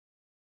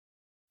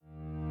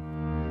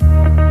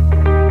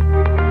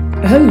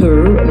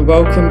and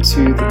welcome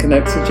to The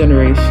Connected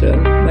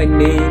Generation. My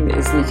name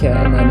is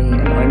Nehal and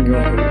I'm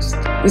your host.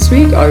 This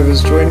week I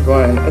was joined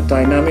by a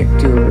dynamic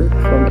duo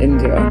from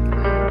India,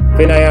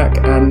 Vinayak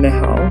and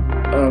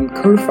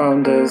Nehal,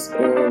 co-founders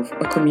of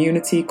a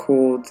community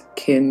called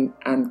Kin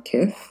and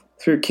Kith.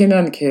 Through Kin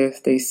and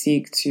Kith, they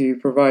seek to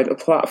provide a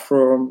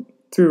platform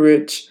through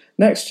which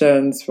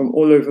NextGens from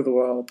all over the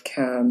world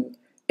can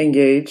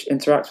engage,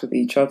 interact with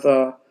each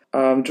other,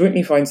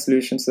 jointly find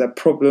solutions to their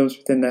problems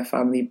within their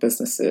family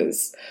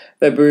businesses.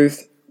 They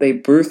both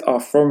are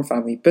from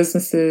family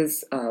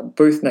businesses,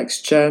 both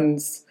next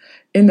gens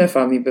in their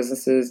family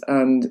businesses,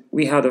 and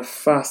we had a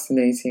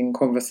fascinating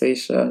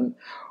conversation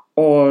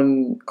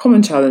on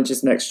common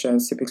challenges next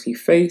gens typically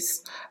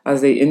face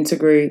as they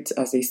integrate,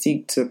 as they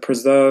seek to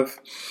preserve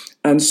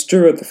and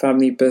steward the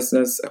family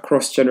business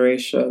across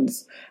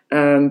generations,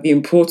 and the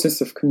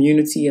importance of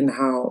community and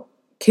how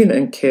Kin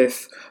and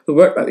Kith, the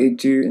work that they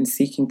do in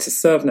seeking to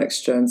serve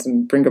next gens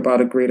and bring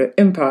about a greater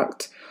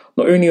impact,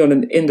 not only on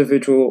an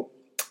individual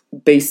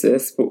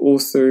basis, but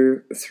also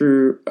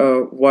through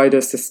a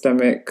wider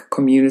systemic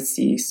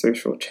community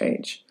social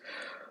change.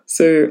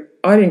 So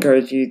I'd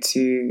encourage you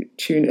to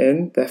tune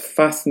in. They're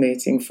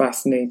fascinating,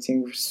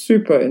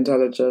 super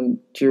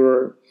intelligent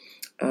duo,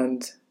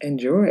 and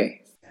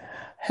enjoy.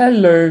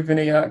 Hello,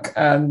 Vinayak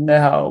and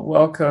Nehal.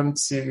 Welcome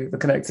to The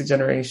Connected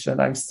Generation.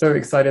 I'm so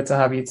excited to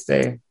have you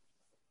today.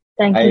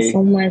 Thank you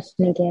so much,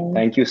 Nehal.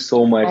 Thank you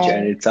so much.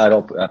 And it's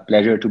our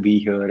pleasure to be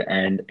here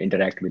and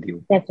interact with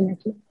you.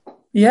 Definitely.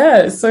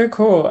 Yeah, it's so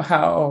cool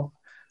how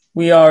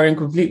we are in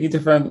completely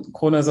different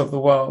corners of the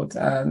world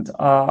and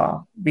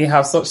we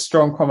have such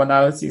strong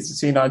commonalities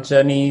between our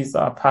journeys,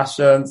 our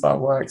passions, our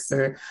work.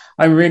 So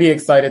I'm really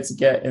excited to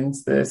get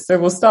into this. So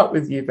we'll start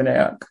with you,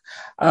 Vinayak.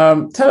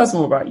 Tell us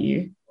more about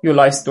you, your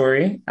life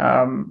story,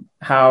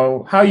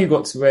 how you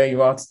got to where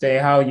you are today,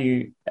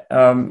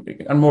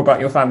 and more about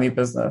your family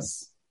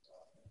business.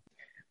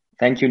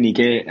 Thank you,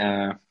 Nike.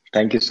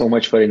 Thank you so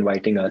much for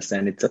inviting us,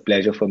 and it's a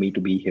pleasure for me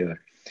to be here.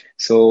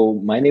 So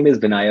my name is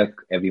Vinayak,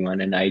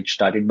 everyone, and I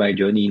started my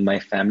journey in my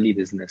family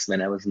business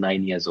when I was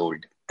 9 years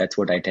old. That's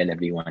what I tell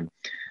everyone.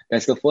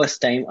 That's the first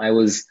time I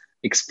was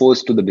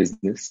exposed to the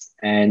business,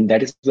 and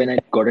that is when I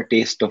got a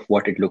taste of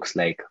what it looks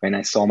like when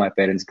I saw my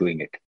parents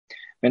doing it.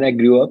 When I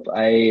grew up,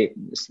 I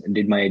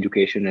did my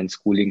education and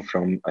schooling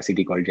from a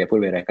city called Jaipur,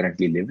 where I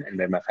currently live and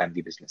where my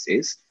family business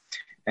is.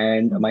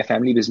 And my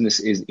family business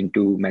is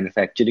into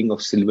manufacturing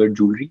of silver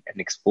jewelry and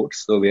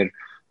exports. So we're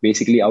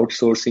basically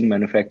outsourcing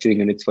manufacturing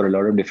units for a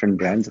lot of different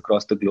brands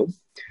across the globe.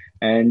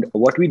 And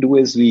what we do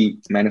is we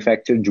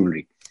manufacture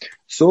jewelry.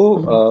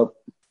 So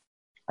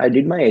I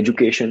did my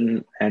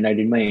education and I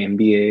did my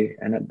MBA.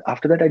 And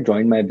after that, I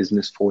joined my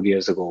business 4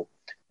 years ago.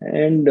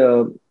 And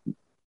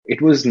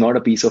it was not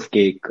a piece of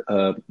cake.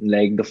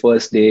 Like the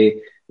first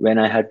day when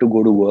I had to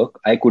go to work,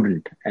 I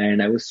couldn't.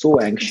 And I was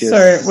so anxious.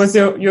 Sorry, was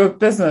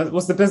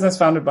the business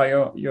founded by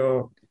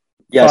your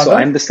Yeah, father? So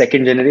I'm the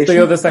second generation. So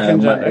you're the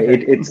second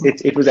generation. Okay.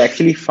 It was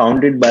actually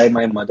founded by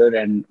my mother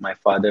and my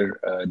father,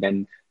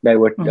 then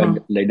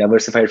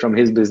diversified from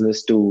his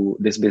business to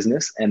this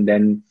business. And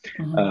then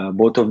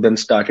both of them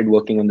started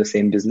working on the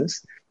same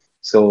business.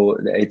 So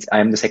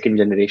I'm the second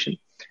generation.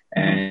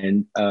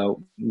 And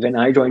when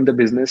I joined the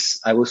business,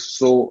 I was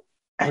so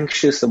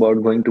anxious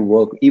about going to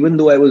work. Even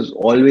though I was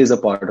always a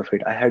part of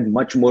it, I had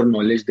much more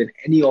knowledge than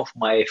any of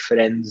my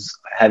friends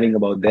having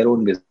about their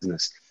own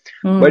business.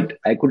 But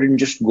I couldn't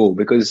just go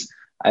because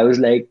I was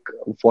like,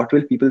 what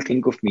will people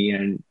think of me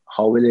and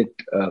how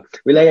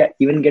will I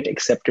even get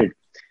accepted?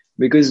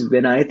 Because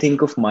when I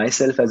think of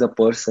myself as a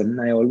person,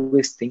 I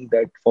always think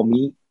that for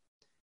me,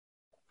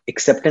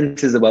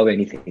 acceptance is above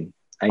anything.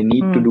 I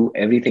need to do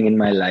everything in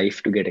my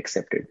life to get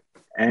accepted.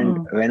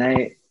 And when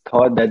I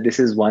thought that this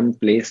is one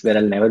place where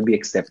I'll never be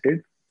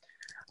accepted,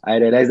 I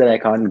realized that I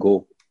can't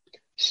go.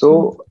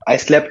 So I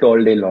slept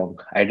all day long.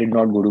 I did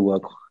not go to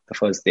work the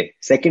first day.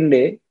 Second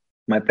day,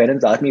 my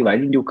parents asked me, why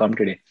didn't you come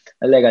today?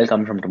 I was like, I'll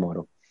come from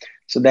tomorrow.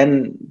 So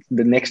then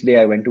the next day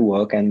I went to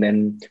work and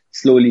then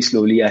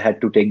slowly I had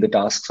to take the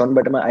tasks on.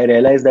 But I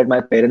realized that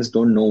my parents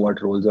don't know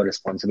what roles or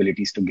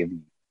responsibilities to give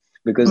me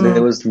because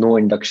there was no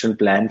induction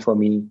plan for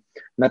me,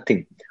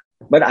 nothing.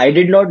 But I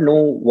did not know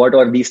what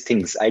are these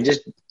things. I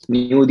just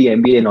knew the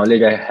MBA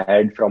knowledge I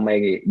had from my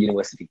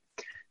university.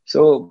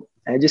 So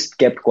I just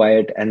kept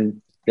quiet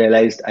and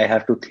realized I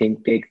have to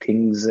take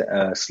things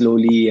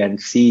slowly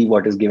and see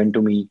what is given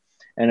to me.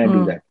 And I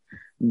do that.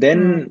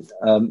 Then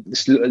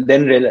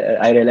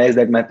I realized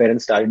that my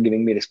parents started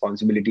giving me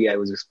responsibility. I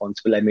was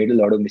responsible. I made a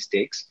lot of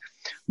mistakes.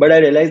 But I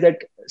realized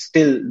that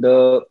still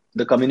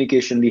the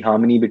communication, the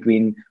harmony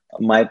between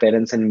my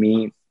parents and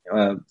me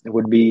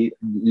would be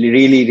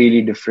really,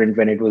 really different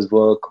when it was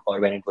work or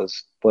when it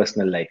was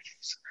personal life.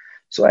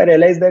 So I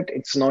realized that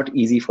it's not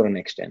easy for an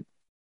extent.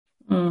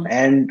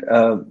 And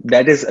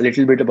that is a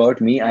little bit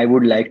about me. I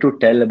would like to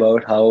tell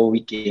about how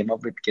we came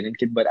up with Kin and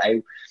Kith, but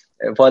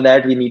for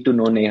that we need to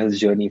know Nehal's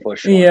journey for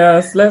sure.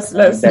 Yes, let's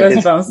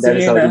bounce to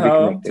you,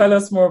 Nehal. Tell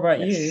us more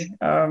about you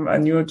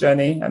and your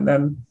journey, and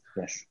then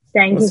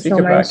Thank you so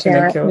much,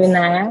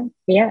 Vinayak.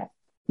 Yeah.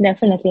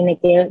 Definitely,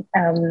 Nikhil.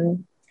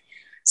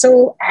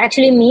 So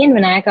actually, me and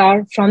Vinayak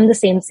are from the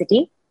same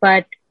city,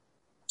 but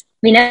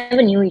we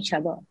never knew each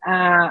other.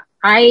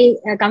 I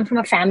come from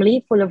a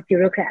family full of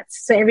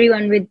bureaucrats. So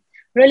everyone with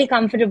really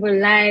comfortable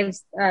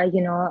lives,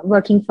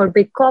 working for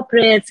big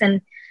corporates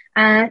and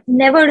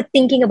never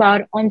thinking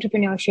about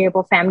entrepreneurship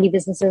or family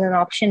business as an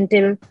option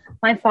till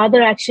my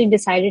father actually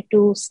decided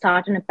to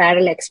start an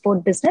apparel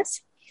export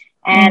business.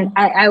 And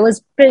I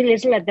was pretty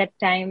little at that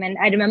time. And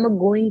I remember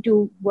going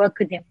to work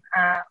with him.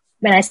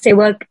 When I say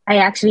work, I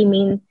actually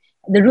mean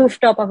the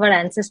rooftop of our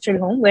ancestral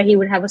home where he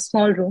would have a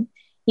small room.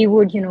 He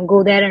would,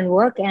 go there and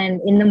work. And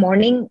in the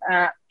morning,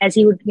 as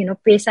he would,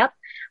 pace up,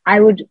 I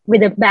would,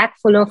 with a bag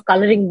full of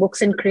coloring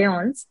books and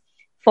crayons,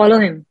 follow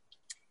him.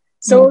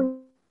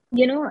 So,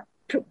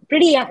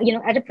 pretty,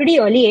 at a pretty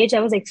early age,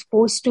 I was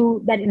exposed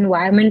to that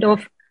environment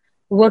of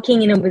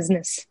working in a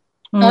business.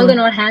 Although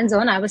not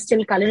hands-on, I was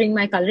still coloring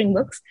my coloring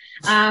books.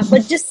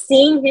 But just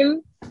seeing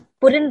him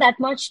put in that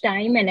much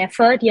time and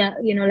effort,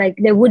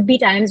 there would be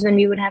times when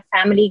we would have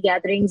family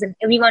gatherings and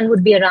everyone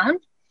would be around.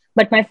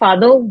 But my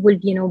father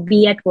would,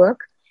 be at work,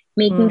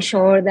 making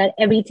sure that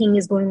everything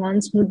is going on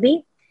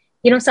smoothly.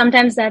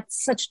 Sometimes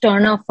that's such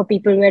turn off for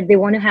people where they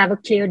want to have a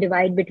clear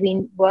divide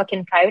between work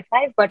and private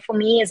life. But for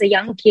me as a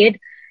young kid,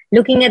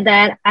 looking at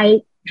that,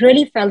 I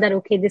really felt that,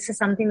 okay, this is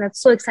something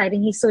that's so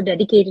exciting. He's so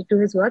dedicated to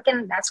his work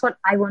and that's what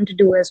I want to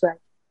do as well.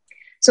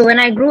 So when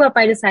I grew up,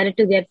 I decided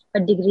to get a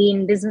degree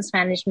in business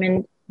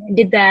management,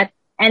 did that.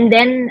 And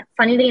then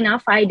funnily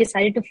enough, I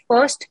decided to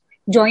first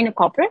join a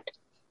corporate.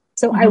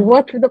 So I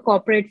worked with a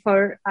corporate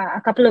for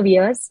a couple of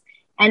years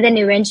and then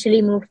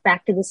eventually moved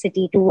back to the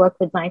city to work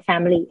with my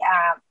family.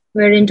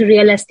 We're into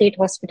real estate,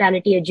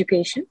 hospitality,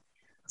 education.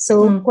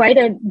 So quite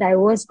a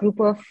diverse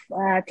group of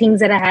things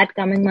that I had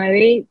coming my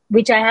way,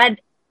 which I had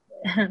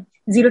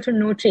zero to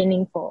no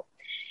training for.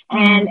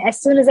 And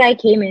as soon as I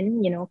came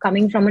in,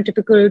 coming from a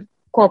typical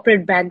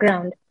corporate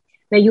background,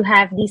 where you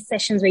have these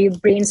sessions where you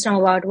brainstorm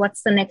about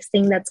what's the next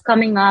thing that's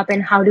coming up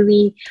and how do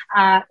we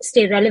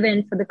stay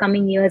relevant for the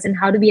coming years and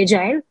how to be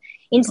agile.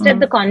 Instead,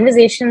 the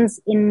conversations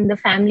in the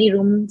family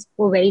rooms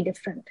were very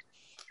different.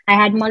 I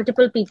had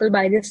multiple people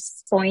by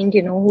this point,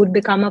 who would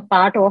become a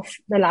part of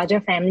the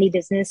larger family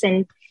business.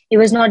 And it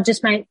was not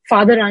just my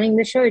father running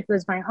the show. It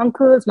was my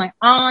uncles, my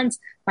aunts,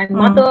 my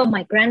mother,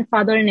 my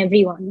grandfather, and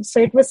everyone.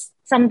 So it was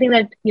something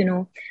that,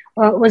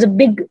 was a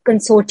big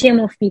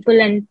consortium of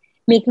people and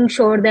making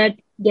sure that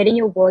getting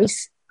your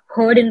voice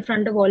heard in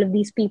front of all of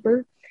these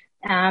people,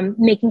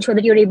 making sure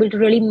that you're able to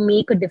really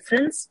make a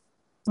difference.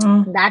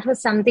 That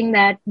was something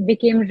that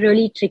became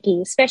really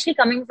tricky, especially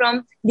coming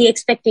from the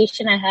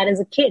expectation I had as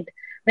a kid,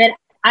 where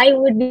I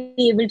would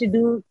be able to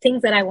do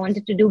things that I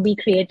wanted to do, be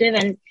creative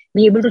and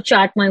be able to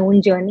chart my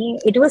own journey.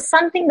 It was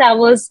something that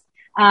was,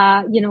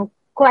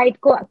 quite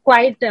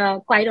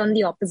on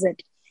the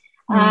opposite.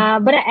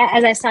 But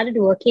as I started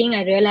working,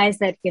 I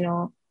realized that,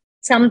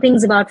 some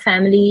things about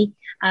family,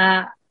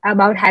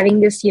 about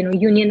having this,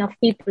 union of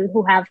people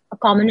who have a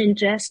common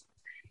interest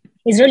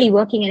is really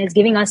working and it's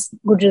giving us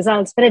good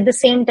results. But at the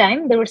same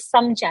time, there were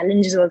some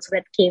challenges also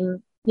that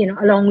came,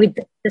 along with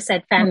the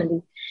said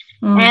family.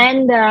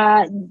 And,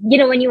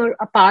 when you're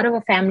a part of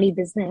a family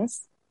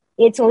business,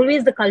 it's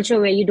always the culture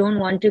where you don't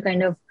want to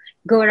kind of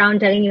go around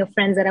telling your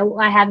friends that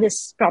I have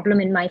this problem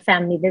in my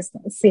family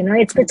business.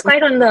 It's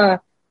quite on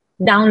the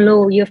down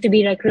low. You have to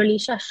be like really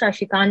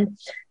shush. You can't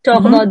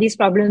talk about these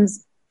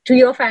problems to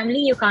your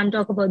family. You can't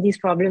talk about these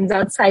problems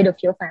outside of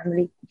your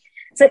family.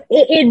 So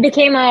it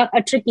became a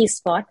tricky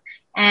spot.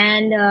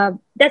 And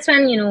that's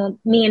when,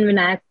 me and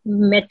Vinayak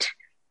met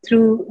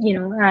through,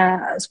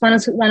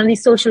 one of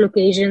these social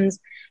occasions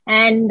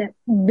and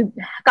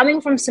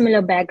coming from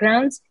similar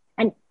backgrounds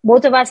and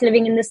both of us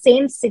living in the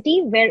same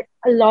city where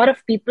a lot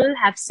of people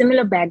have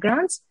similar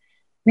backgrounds,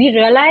 we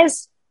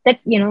realized that,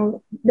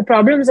 the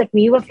problems that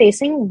we were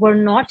facing were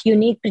not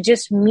unique to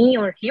just me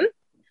or him.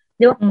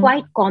 They were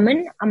quite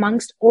common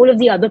amongst all of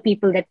the other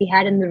people that we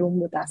had in the room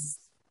with us.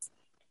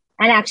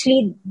 And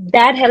actually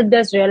that helped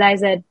us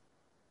realize that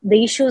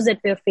the issues that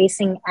we're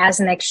facing as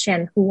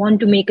NextGen, who want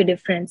to make a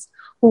difference,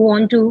 who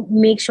want to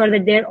make sure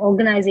that their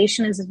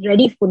organization is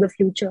ready for the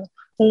future,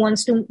 who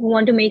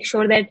want to make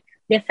sure that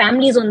their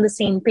family is on the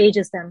same page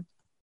as them.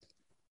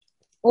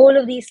 All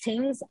of these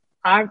things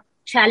are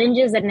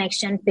challenges that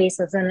NextGen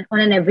faces on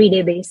an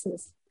everyday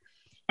basis.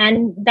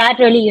 And that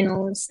really,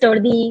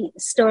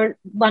 stirred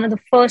one of the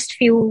first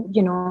few,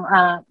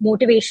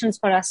 motivations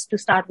for us to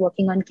start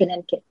working on Kin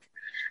and Kith.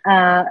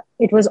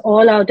 It was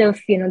all out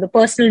of, the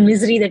personal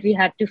misery that we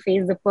had to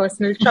face, the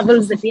personal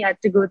troubles that we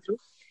had to go through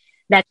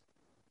that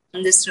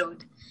on this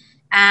road.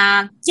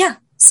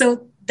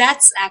 So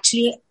that's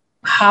actually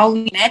how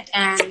we met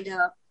and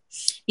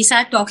we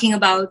started talking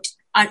about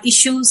our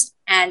issues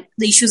and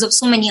the issues of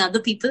so many other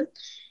people.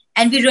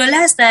 And we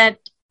realized that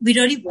we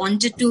really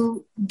wanted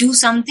to do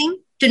something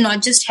to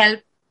not just help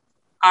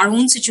our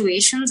own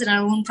situations and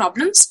our own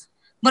problems,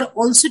 but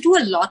also to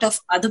a lot of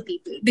other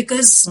people.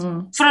 Because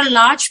for a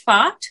large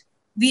part,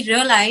 we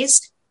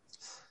realized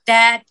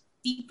that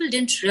people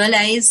didn't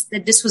realize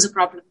that this was a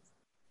problem.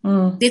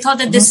 They thought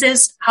that this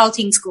is how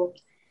things go.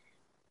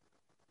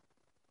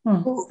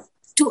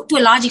 To a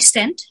large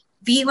extent,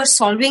 we were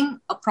solving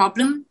a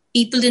problem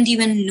people didn't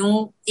even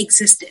know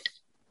existed.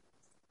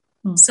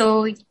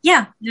 So,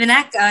 yeah,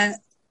 Vinayak,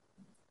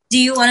 do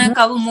you want to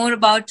cover more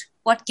about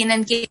what Kin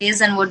and K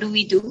is and what do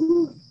we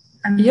do?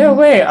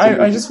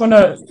 I just want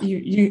to,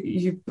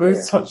 you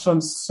both touched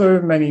on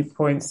so many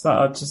points that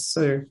are just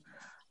so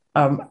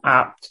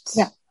apt.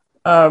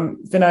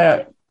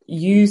 Vinayak,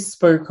 you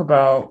spoke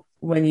about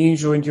when you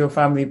joined your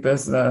family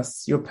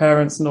business, your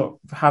parents not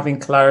having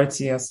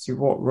clarity as to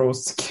what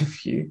roles to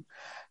give you,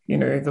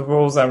 the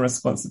roles and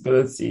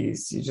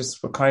responsibilities. You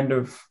just were kind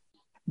of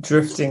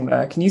drifting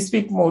there. Can you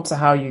speak more to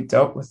how you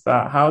dealt with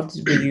that?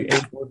 Were you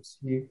able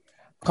to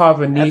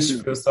carve a niche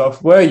for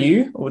yourself? Were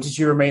you, or did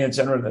you remain a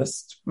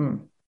generalist?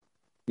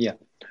 Yeah.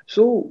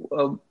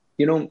 So,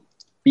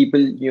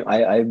 people,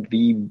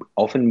 we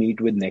often meet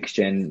with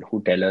NextGen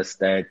who tell us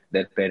that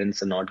their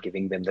parents are not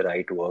giving them the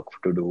right work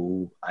to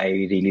do. I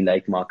really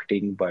like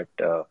marketing, but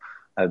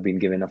I've been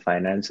given a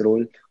finance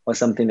role or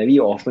something. We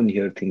often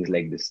hear things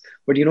like this,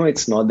 but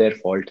it's not their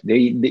fault.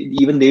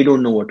 Even they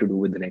don't know what to do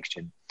with the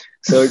NextGen.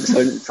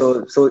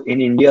 So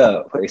in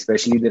India,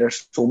 especially, there are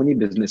so many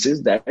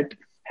businesses that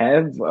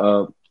have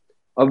a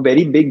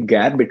very big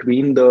gap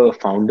between the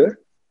founder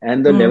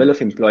and the level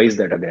of employees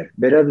that are there.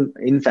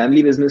 In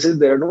family businesses,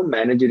 there are no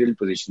managerial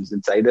positions.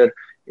 It's either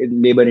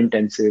labor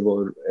intensive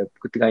or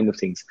kind of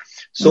things.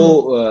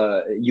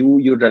 So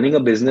you're running a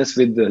business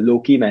with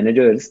low-key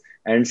managers,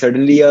 and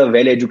suddenly a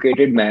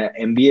well-educated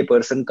MBA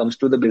person comes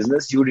to the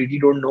business. You really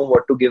don't know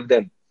what to give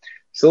them.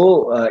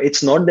 So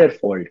it's not their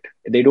fault.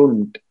 They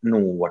don't know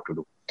what to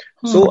do.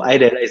 So I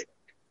realized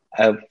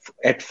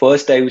at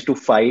first I used to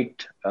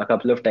fight. A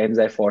couple of times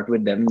I fought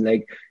with them,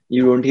 like,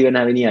 you don't even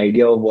have any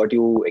idea of what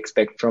you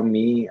expect from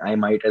me. I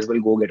might as well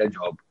go get a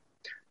job.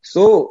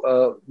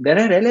 So then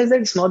I realized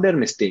that it's not their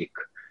mistake.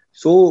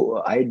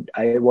 So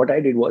what I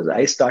did was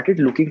I started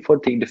looking for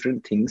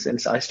different things,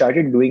 and I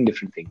started doing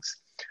different things.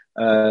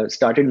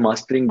 Started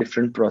mastering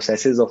different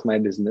processes of my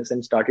business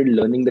and started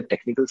learning the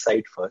technical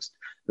side first,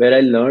 where I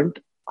learned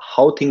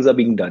how things are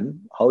being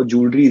done, how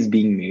jewelry is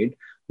being made,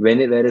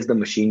 where is the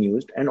machine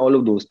used, and all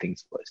of those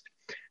things first.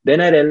 Then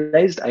I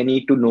realized I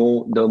need to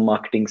know the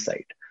marketing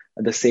side,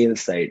 the sales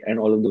side, and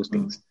all of those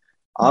things.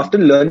 After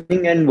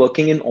learning and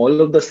working in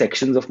all of the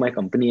sections of my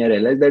company, I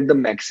realized that the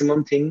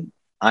maximum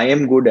I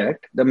am good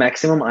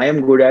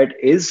at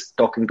is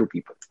talking to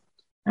people.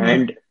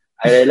 And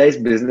I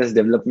realized business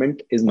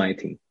development is my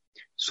thing.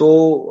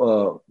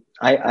 So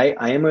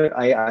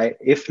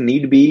if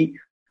need be,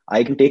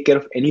 I can take care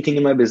of anything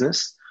in my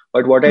business.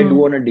 But what I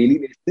do on a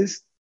daily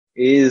basis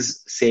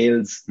is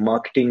sales,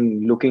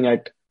 marketing, looking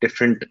at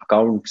different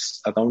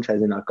accounts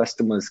as in our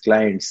customers,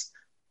 clients,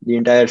 the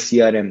entire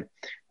CRM,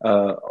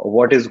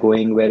 what is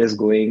going, where is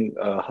going,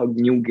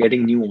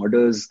 getting new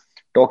orders,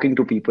 talking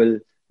to people,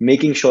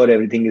 making sure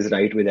everything is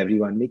right with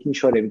everyone, making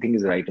sure everything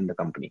is right in the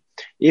company.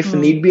 If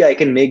need be, I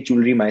can make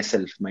jewelry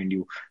myself, mind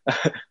you,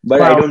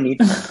 but I don't need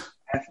to.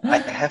 I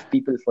have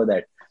people for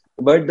that.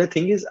 But the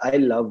thing is, I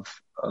love,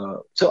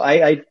 so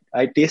I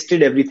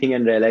tasted everything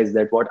and realized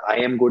that what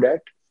I am good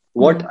at,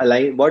 what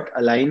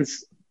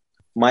aligns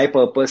my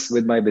purpose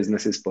with my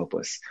business's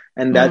purpose.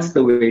 And that's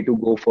the way to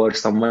go for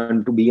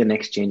someone to be a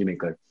next change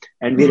maker.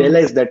 And we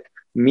realized that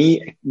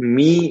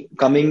me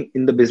coming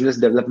in the business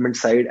development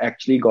side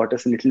actually got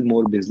us a little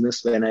more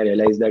business when I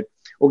realized that,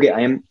 okay,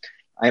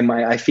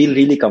 I feel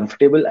really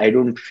comfortable. I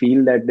don't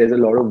feel that there's a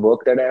lot of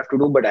work that I have to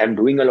do, but I'm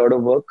doing a lot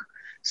of work.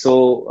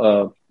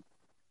 So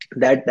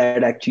that's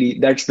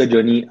the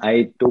journey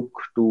I took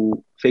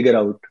to figure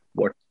out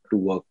what to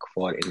work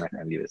for in my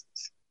family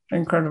business.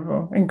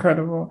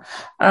 Incredible.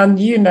 And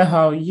you,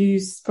 Nehal, you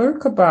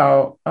spoke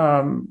about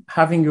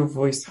having your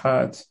voice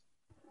heard.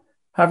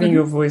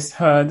 Your voice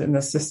heard in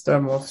the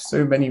system of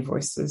so many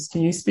voices.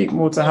 Can you speak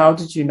more to how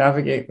did you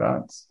navigate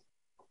that?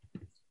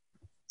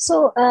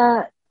 So,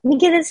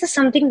 Nikki, this is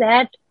something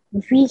that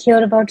we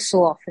hear about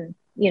so often.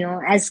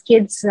 As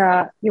kids,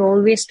 you're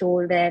always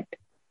told that,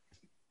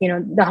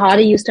 the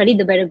harder you study,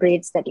 the better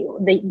grades that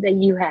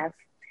you have.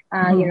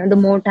 The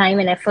more time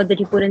and effort that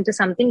you put into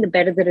something, the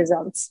better the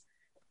results.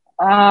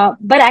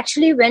 But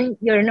actually, when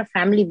you're in a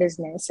family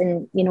business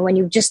and, when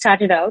you've just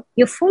started out,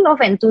 you're full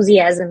of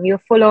enthusiasm.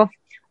 You're full of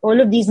all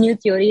of these new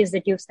theories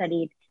that you've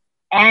studied.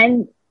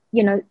 And,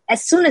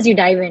 as soon as you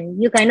dive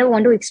in, you kind of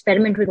want to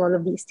experiment with all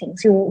of these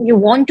things. You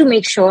want to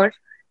make sure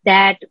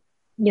that,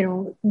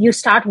 you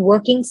start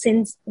working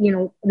since,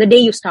 the day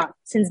you start,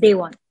 since day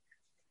one.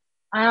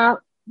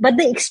 But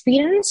the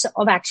experience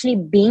of actually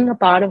being a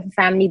part of a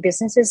family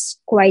business is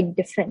quite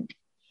different.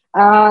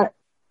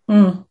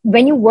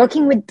 When you're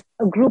working with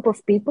a group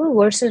of people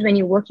versus when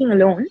you're working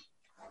alone,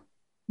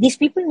 these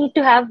people need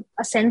to have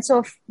a sense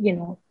of,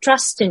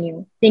 trust in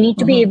you. They need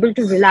to be able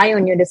to rely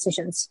on your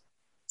decisions,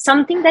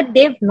 something that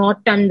they've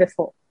not done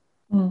before.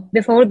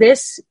 Before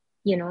this,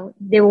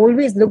 they've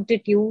always looked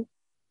at you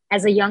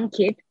as a young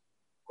kid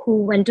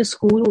who went to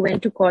school, who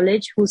went to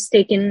college, who's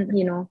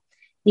taken,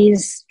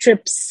 these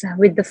trips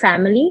with the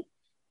family.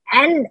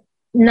 and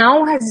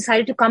now has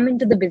decided to come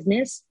into the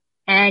business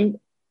and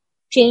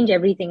change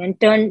everything and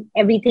turn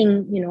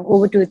everything,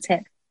 over to its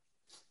head.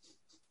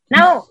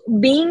 Now,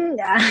 being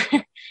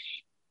at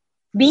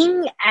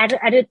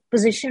a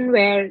position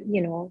where,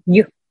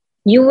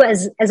 you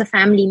as a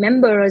family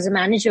member, as a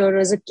manager,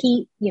 as a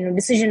key,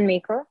 decision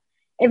maker,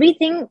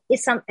 everything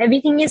is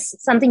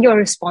something you're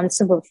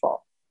responsible for.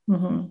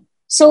 Mm-hmm.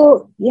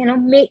 So,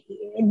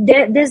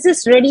 there's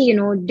this really,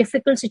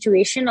 difficult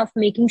situation of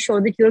making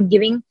sure that you're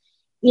giving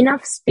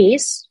enough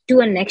space to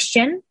a next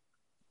gen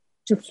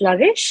to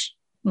flourish,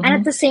 and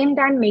at the same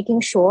time making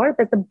sure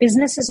that the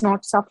business is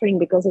not suffering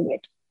because of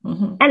it.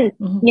 And,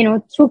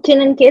 through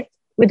Kin and Kith,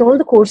 with all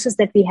the courses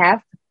that we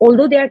have,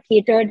 although they are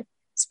catered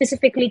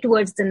specifically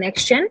towards the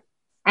next gen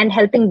and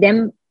helping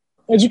them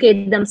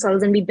educate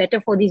themselves and be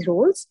better for these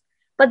roles,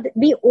 but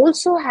we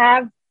also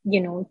have,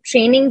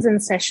 trainings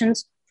and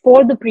sessions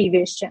for the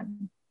previous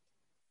gen.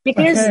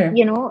 Because,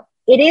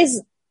 it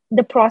is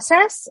the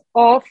process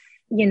of,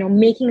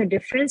 making a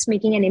difference,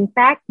 making an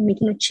impact,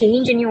 making a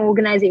change in your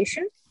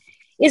organization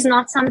is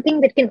not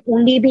something that can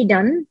only be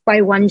done by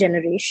one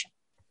generation.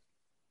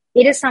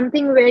 It is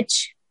something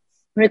which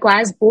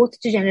requires both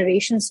the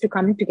generations to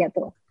come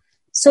together.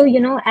 So,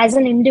 as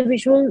an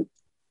individual,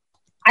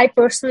 I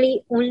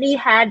personally only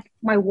had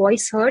my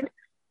voice heard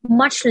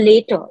much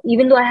later,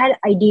 even though I had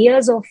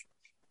ideas of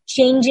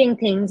changing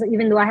things,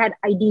 even though I had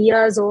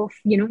ideas of,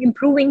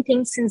 improving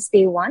things since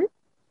day one.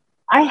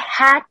 I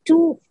had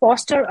to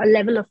foster a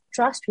level of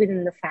trust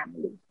within the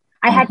family.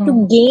 I had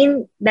to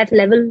gain that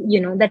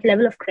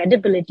level of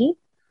credibility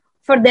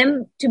for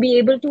them to be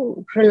able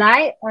to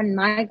rely on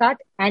my gut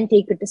and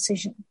take a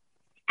decision.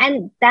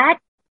 And that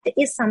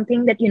is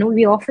something that,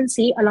 we often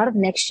see a lot of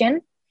next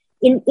gen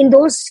in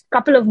those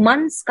couple of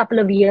months, couple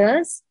of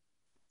years,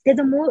 they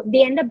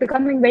end up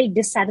becoming very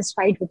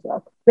dissatisfied with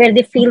work, where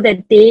they feel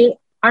that they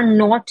are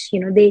not,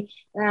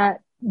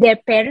 their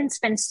parents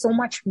spend so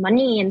much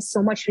money and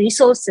so much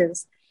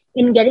resources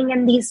in getting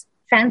them these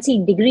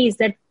fancy degrees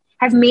that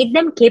have made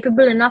them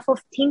capable enough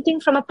of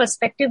thinking from a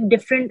perspective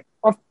different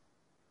of.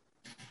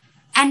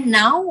 And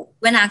now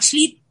when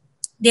actually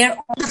they're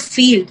on the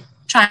field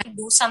trying to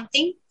do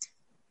something,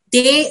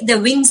 the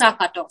wings are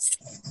cut off.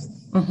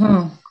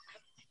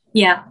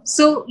 Yeah.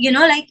 So,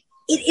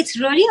 it's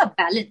really a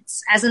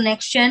balance. As a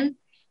next gen,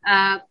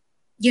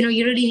 you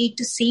really need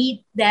to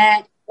see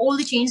that all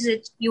the changes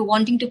that you're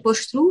wanting to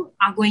push through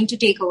are going to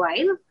take a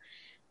while.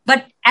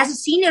 But as a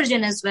senior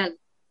gen as well,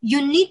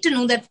 you need to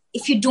know that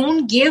if you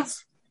don't give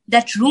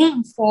that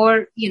room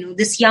for,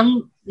 this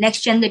young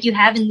next gen that you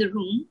have in the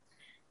room,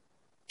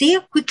 they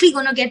are quickly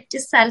going to get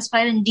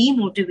dissatisfied and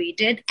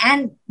demotivated.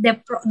 And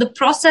the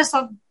process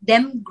of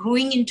them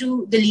growing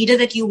into the leader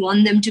that you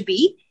want them to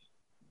be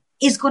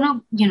is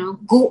going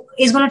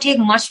to take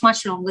much,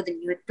 much longer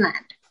than you had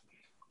planned.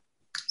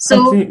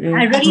 So completely.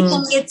 I really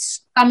think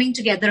it's coming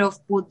together of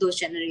both those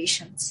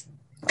generations.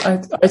 I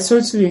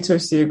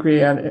totally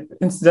agree. And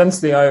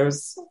incidentally, I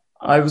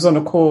was on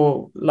a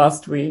call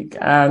last week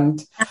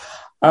and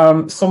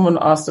someone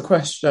asked a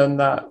question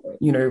that,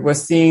 we're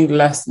seeing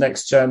less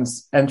next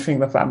gens entering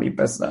the family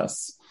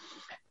business.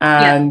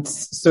 And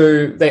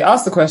so they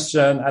asked the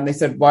question and they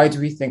said, why do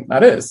we think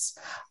that is?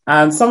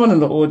 And someone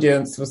in the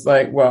audience was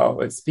like,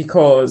 well, it's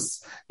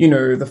because,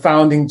 the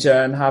founding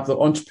gen have the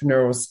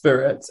entrepreneurial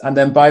spirit. And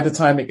then by the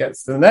time it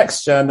gets to the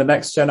next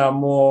gen are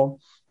more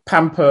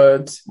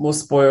pampered, more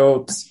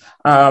spoiled,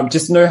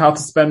 just know how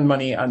to spend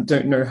money and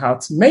don't know how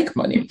to make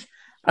money.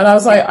 And I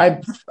was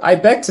like, I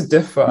beg to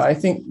differ. I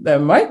think there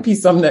might be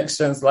some next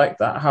gens like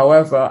that.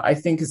 However, I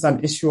think it's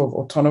an issue of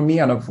autonomy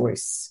and a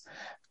voice.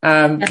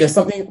 And there's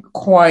something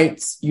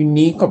quite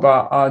unique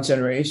about our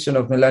generation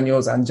of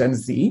millennials and Gen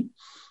Z.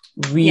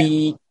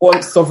 We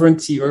want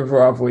sovereignty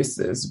over our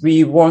voices.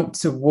 We want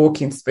to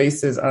walk in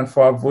spaces and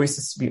for our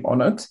voices to be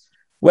honored.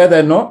 Where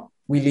they're not,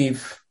 we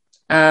leave.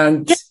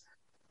 And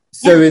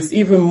so it's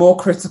even more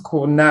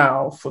critical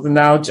now for the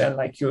now gen,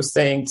 like you were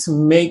saying, to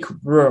make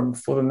room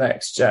for the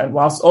next gen,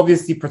 whilst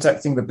obviously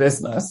protecting the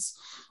business,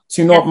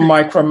 to not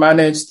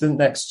micromanage the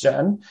next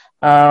gen,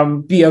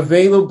 be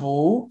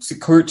available to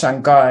coach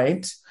and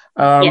guide.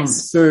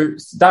 So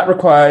that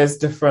requires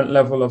different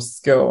level of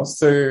skill.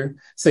 So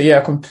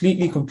yeah,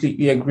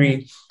 completely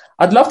agree.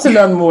 I'd love to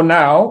learn more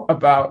now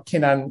about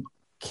Kin and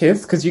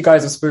Kith, because you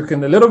guys have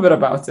spoken a little bit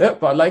about it,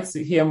 but I'd like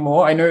to hear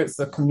more. I know it's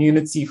a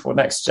community for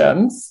next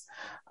gens,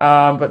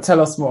 but tell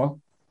us more.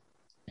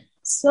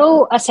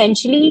 So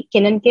essentially,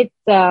 Kin and Kith,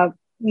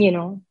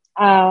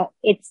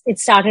 it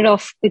started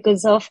off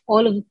because of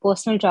all of the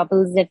personal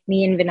troubles that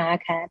me and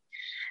Vinayak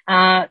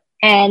had.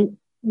 And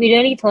we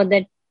really thought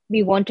that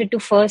we wanted to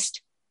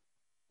first,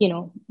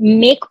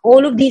 make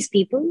all of these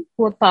people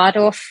who are part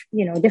of,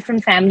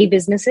 different family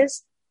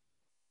businesses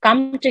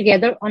come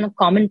together on a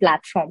common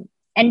platform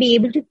and be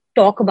able to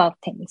talk about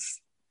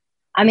things.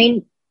 I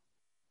mean,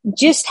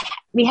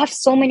 we have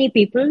so many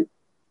people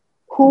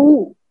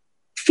who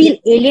feel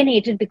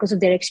alienated because of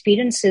their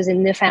experiences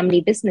in their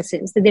family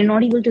businesses, that they're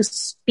not able to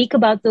speak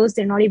about those.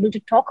 They're not able to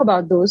talk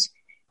about those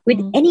with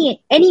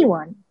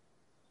anyone.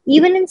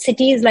 even in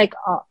cities like,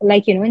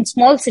 in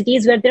small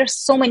cities where there are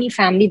so many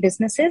family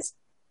businesses,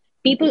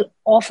 people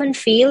often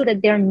feel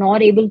that they're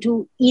not able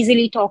to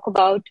easily talk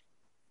about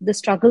the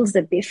struggles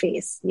that they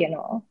face,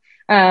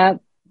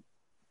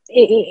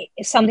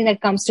 something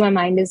that comes to my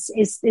mind is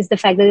the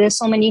fact that there's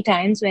so many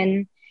times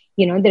when,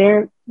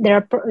 there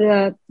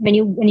are when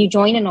you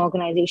join an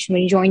organization,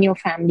 when you join your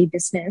family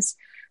business,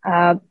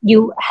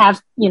 you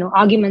have,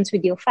 arguments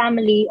with your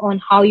family on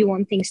how you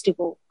want things to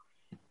go.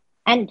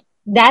 And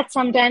that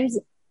sometimes,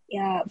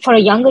 for a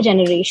younger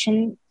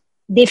generation,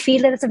 they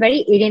feel that it's a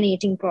very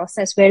alienating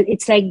process where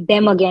it's like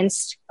them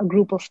against a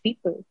group of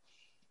people.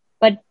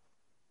 But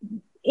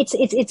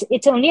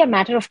it's only a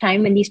matter of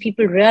time when these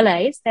people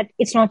realize that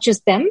it's not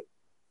just them,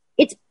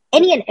 it's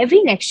any and every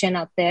NextGen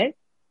out there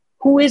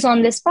who is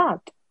on this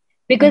path,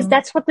 because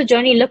that's what the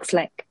journey looks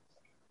like.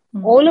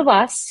 All of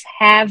us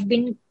have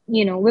been,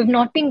 we've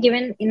not been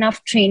given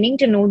enough training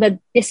to know that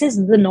this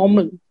is the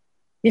normal.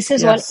 This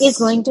is what is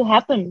going to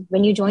happen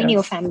when you join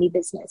your family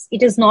business.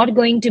 It is not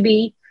going to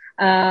be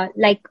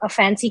like a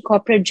fancy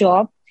corporate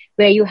job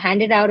where you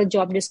handed out a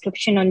job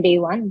description on day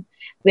one,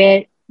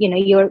 where,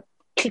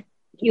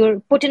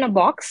 you're put in a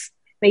box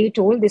where you're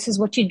told this is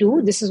what you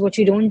do, this is what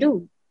you don't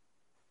do.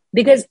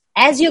 Because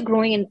as you're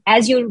growing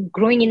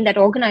in that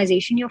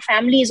organization, your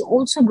family is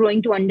also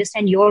growing to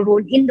understand your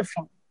role in the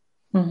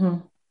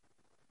firm.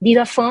 These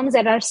are firms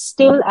that are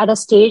still at a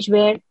stage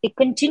where they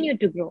continue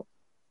to grow.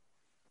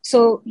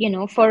 So,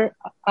 for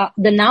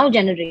the now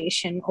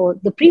generation or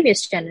the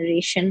previous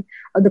generation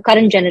or the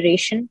current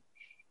generation,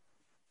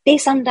 they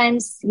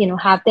sometimes,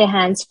 have their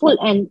hands full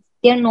and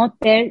they're not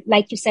there,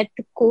 like you said,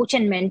 to coach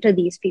and mentor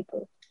these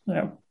people.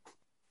 Yeah.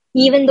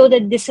 Even though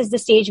that this is the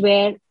stage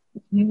where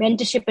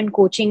mentorship and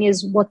coaching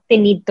is what they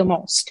need the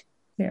most.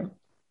 Yeah.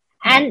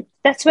 And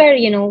that's where,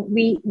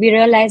 we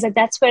realize that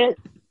that's where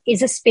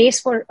is a space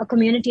for a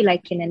community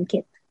like Kin and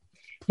Kith,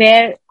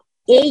 where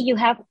you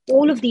have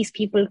all of these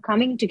people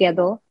coming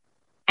together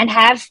and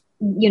have,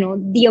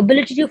 the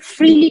ability to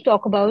freely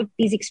talk about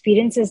these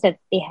experiences that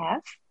they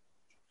have,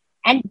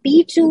 and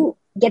B, to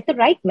get the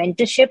right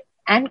mentorship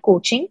and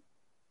coaching,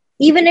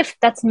 even if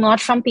that's not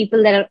from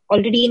people that are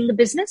already in the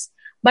business,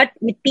 but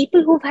with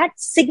people who've had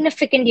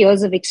significant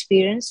years of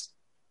experience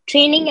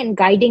training and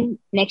guiding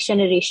next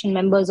generation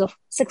members of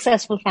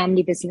successful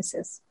family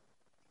businesses.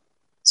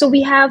 So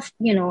we have,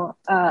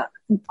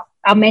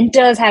 our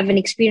mentors have an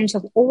experience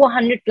of over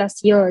 100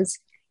 plus years,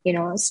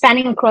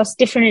 spanning across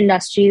different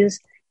industries.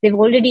 They've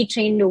already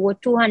trained over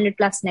 200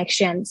 plus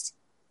NextGens.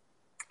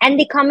 And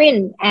they come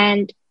in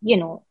and,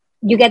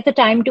 you get the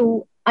time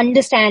to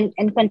understand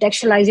and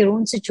contextualize your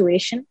own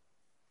situation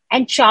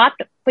and chart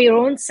for your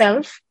own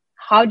self.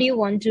 How do you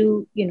want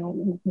to,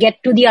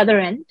 get to the other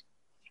end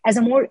as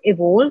a more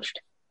evolved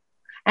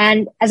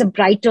and as a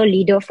brighter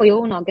leader for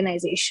your own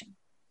organization?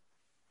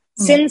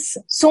 Since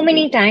so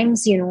many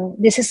times,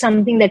 this is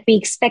something that we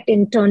expect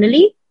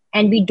internally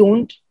and we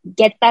don't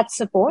get that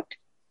support.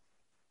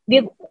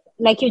 We've,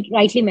 like you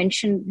rightly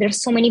mentioned, there are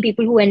so many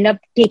people who end up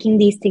taking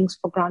these things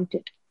for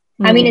granted.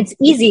 I mean, it's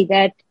easy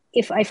that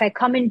if I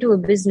come into a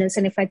business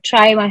and if I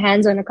try my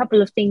hands on a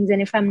couple of things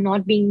and if I'm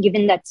not being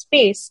given that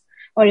space,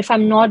 or if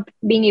I'm not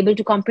being able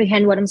to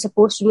comprehend what I'm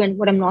supposed to do and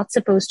what I'm not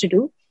supposed to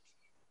do,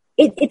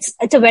 it's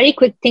a very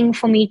quick thing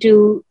for me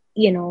to,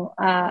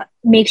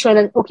 make sure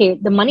that, okay,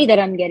 the money that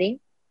I'm getting,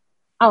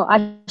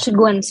 I should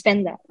go and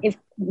spend that. If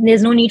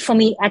there's no need for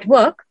me at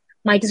work,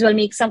 might as well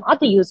make some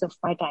other use of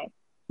my time.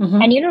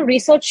 And,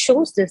 research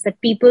shows this,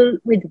 that people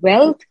with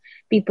wealth,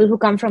 people who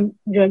come from,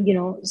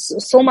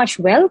 so much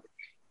wealth,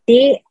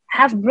 they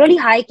have really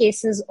high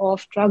cases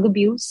of drug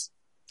abuse.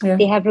 Yeah.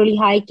 They have really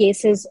high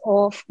cases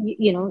of,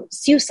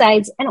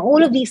 suicides and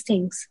all of these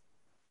things,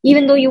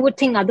 even though you would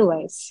think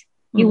otherwise.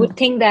 You would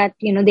think that,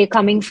 they're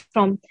coming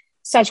from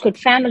such good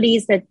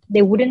families that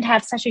they wouldn't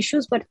have such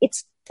issues, but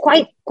it's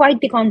quite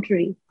the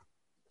contrary.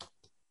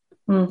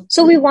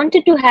 So we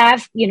wanted to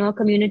have, a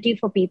community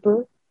for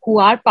people who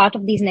are part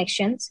of these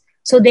NextGens.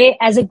 So they,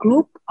 as a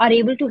group, are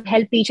able to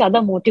help each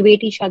other,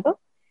 motivate each other.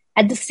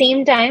 At the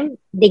same time,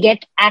 they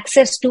get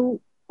access to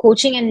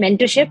coaching and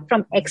mentorship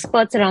from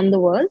experts around the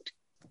world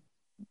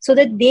so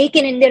that they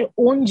can, in their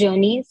own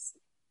journeys,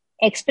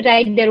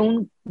 expedite their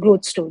own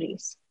growth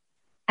stories.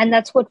 And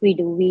that's what we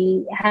do.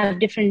 We have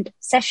different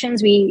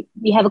sessions. We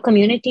have a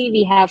community.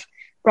 We have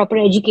proper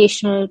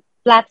educational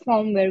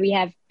platform where we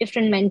have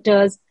different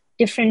mentors,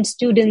 different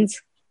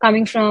students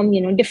coming from,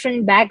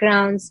 different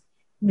backgrounds.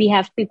 We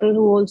have people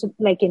who also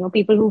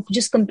people who've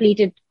just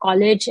completed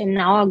college and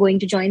now are going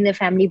to join their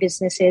family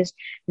businesses.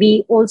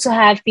 We also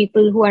have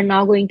people who are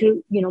now going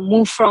to,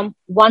 move from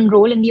one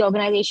role in the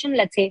organization,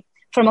 let's say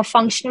from a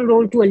functional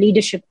role to a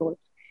leadership role,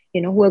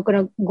 who are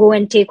going to go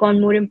and take on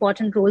more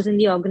important roles in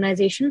the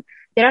organization.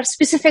 There are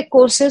specific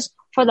courses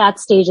for that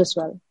stage as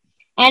well.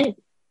 And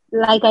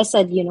like I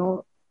said,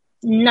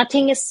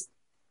 nothing is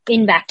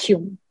in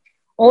vacuum.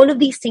 All of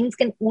these things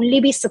can only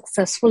be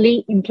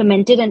successfully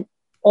implemented, and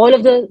all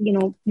of the,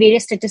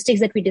 various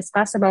statistics that we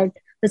discuss about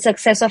the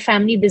success of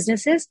family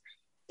businesses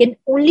can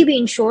only be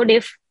ensured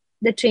if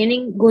the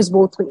training goes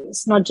both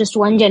ways, not just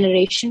one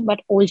generation,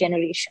 but all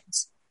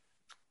generations.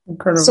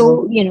 Incredible.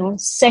 So,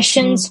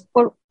 sessions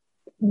for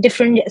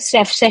different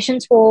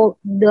sessions for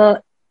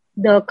the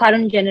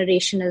current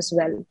generation as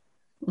well,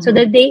 so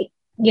that they,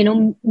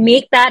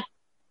 make that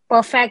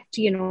perfect,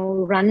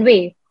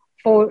 runway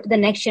for the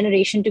next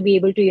generation to be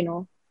able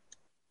to,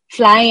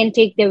 fly and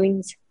take their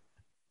wings.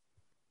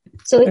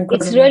 So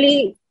it's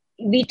really,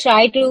 we've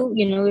tried to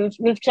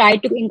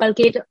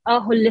inculcate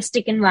a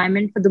holistic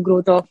environment for the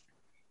growth of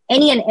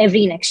any and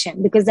every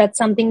NextGen, because that's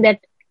something that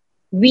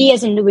we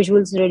as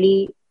individuals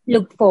really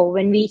looked for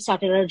when we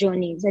started our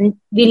journeys, and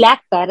we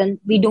lack that, and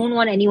we don't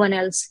want anyone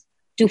else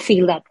to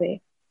feel that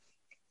way.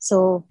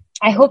 So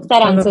I hope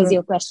that answers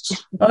your question.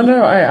 Oh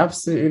no, I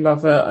absolutely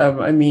love it.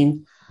 I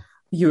mean,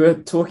 you were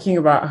talking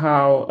about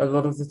how a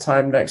lot of the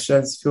time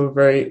NextGens feel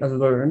very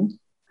alone,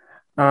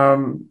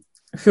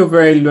 feel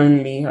very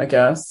lonely, I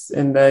guess,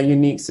 in their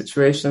unique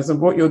situations.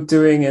 And what you're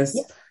doing is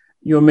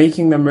you're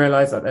making them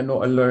realize that they're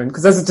not alone,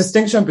 because there's a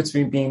distinction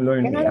between being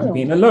lonely and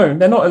being alone.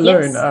 They're not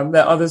alone. Yes.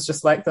 There are others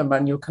just like them,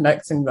 and you're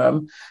connecting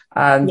them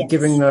and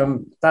giving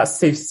them that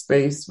safe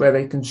space where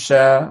they can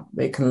share,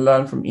 they can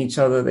learn from each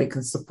other, they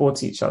can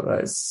support each other.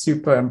 It's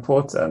super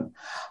important.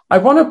 I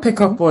want to pick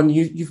up on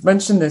you've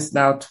mentioned this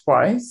now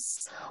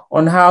twice,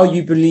 on how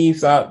you believe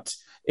that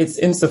it's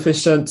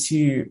insufficient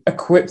to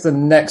equip the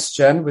next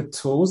gen with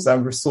tools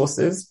and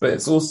resources, but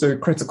it's also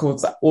critical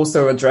to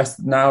also address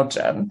the now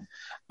gen.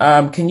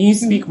 Can you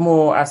speak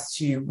more as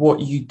to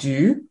what you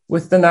do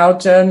with the now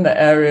gen, the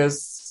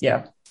areas?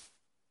 Yeah.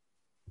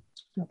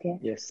 Okay.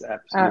 Yes,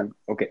 absolutely.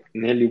 Okay.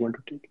 Nehal, you want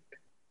to take it?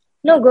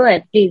 No, go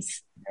ahead,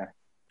 please. Yeah.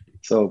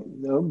 So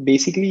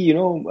basically,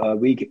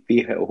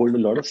 we hold a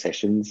lot of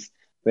sessions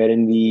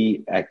wherein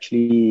we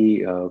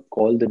actually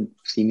call the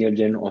senior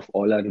gen of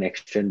all our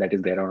next gen that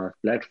is there on our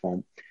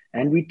platform,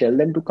 and we tell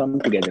them to come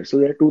together. So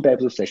there are two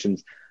types of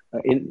sessions.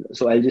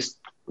 So I'll just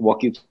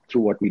walk you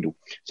through what we do.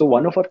 So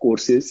one of our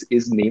courses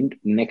is named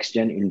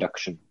NextGen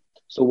Induction.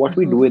 So what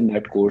we do in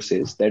that course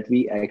is that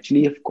we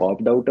actually have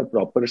carved out a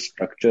proper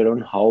structure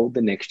on how the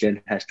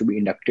NextGen has to be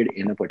inducted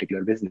in a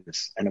particular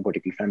business and a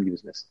particular family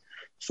business.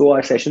 So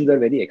our sessions are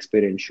very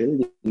experiential,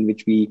 in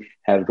which we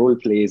have role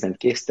plays and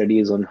case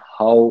studies on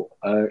how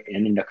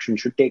an induction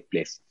should take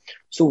place.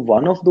 So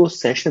one of those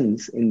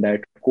sessions in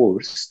that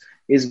course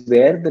is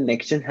where the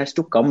NextGen has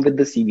to come with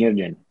the senior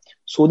gen,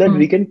 so that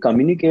we can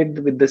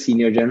communicate with the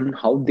senior gen on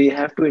how they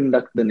have to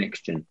induct the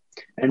next gen,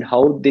 and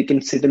how they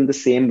can sit in the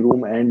same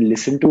room and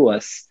listen to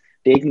us,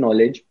 take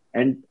knowledge,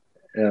 and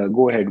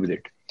go ahead with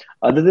it.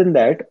 Other than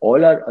that,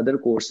 all our other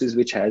courses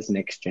which has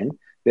next gen,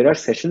 there are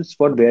sessions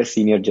for their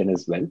senior gen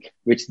as well,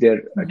 which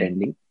they're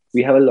attending.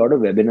 We have a lot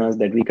of webinars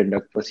that we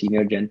conduct for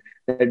senior gen.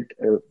 That,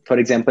 for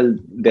example,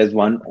 there's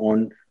one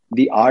on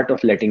the art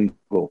of letting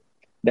go.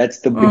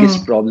 That's the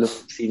biggest problem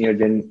senior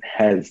gen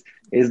has,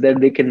 is that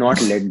they cannot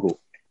let go.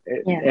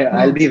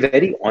 I'll be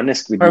very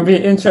honest with you. I'd be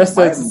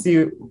interested to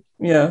see.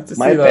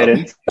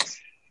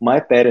 My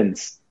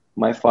parents,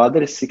 my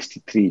father is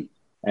 63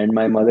 and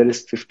my mother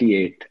is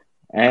 58,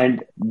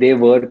 and they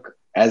work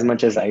as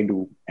much as I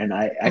do. And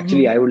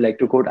I would like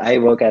to quote, I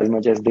work as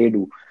much as they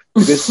do,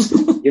 because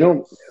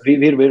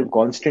we're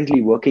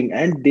constantly working,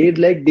 and they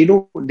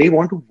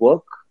want to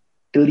work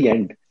till the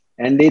end.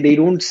 And they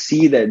don't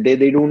see that,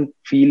 they don't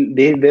feel,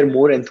 they're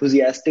more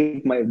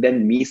enthusiastic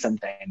than me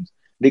sometimes.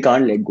 They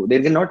can't let go.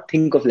 They cannot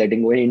think of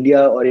letting go. In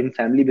India or in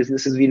family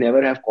businesses, we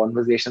never have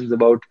conversations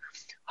about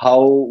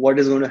what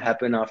is going to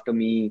happen after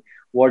me,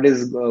 what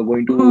is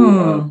going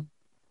to,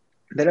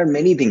 there are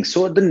many things.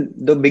 So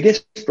the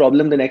biggest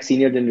problem the next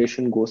senior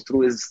generation goes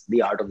through is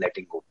the art of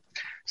letting go.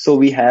 So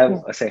we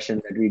have a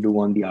session that we do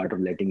on the art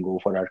of letting go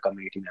for our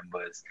community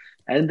members.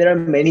 And there are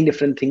many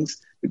different things,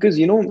 because,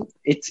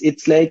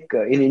 it's like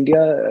in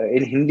India,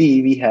 in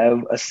Hindi, we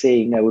have a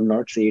saying, I would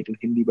not say it in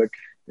Hindi, but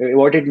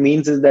what it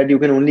means is that you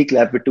can only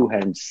clap with two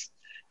hands.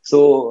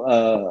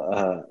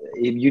 So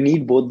you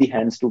need both the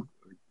hands to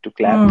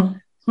clap.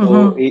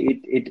 So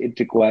it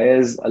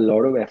requires a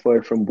lot of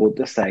effort from both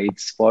the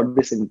sides for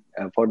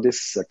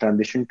this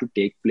transition to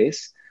take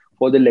place,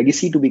 for the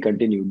legacy to be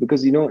continued.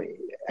 Because,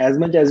 as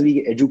much as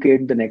we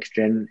educate the next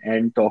gen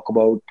and talk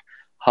about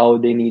how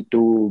they need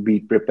to be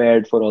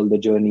prepared for all the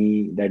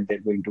journey that they're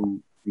going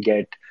to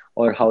get,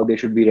 or how they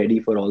should be ready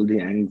for all the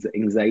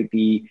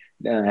anxiety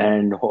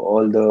and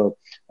all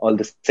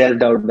the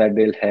self-doubt that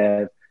they'll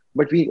have.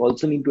 But we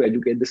also need to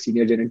educate the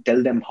senior gen and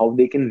tell them how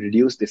they can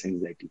reduce this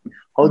anxiety,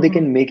 how they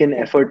can make an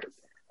effort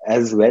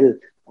as well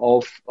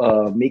of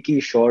making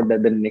sure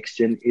that the next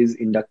gen is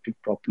inducted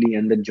properly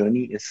and the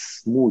journey is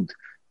smooth.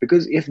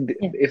 Because if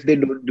they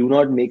do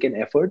not make an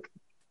effort,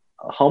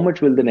 how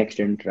much will the next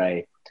gen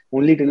try?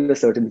 Only till a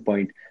certain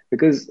point.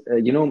 Because,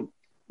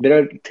 there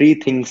are three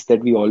things that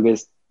we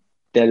always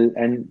tell,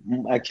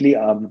 and actually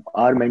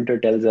our mentor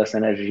tells us,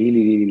 and I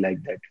really, really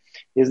like that,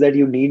 is that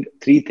you need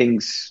three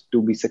things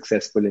to be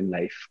successful in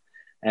life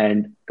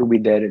and to be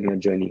there in your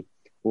journey.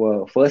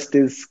 Well, first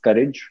is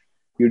courage.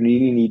 You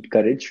really need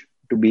courage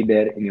to be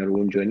there in your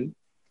own journey.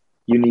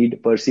 You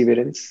need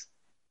perseverance,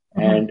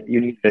 and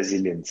you need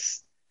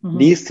resilience.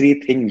 These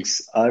three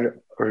things are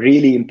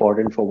really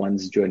important for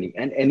one's journey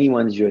and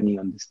anyone's journey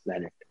on this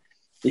planet.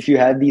 If you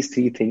have these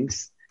three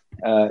things,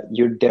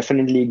 you're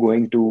definitely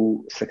going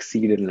to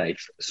succeed in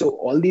life. So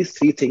all these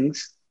three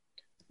things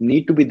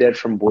need to be there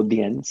from both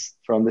the ends,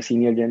 from the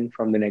senior gen,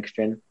 from the next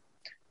gen.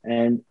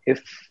 And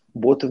if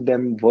both of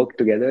them work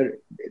together,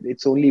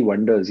 it's only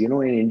wonders. In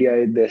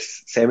India,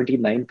 there's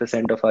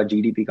 79% of our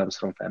GDP comes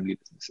from family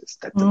businesses.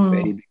 That's a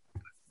very big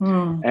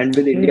number. And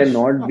with India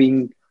not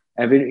being,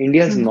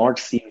 India has not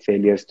seen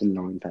failures till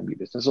now in family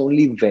business.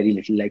 Only very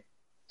little, like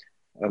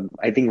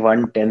I think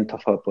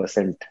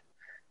 0.1%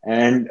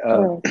 and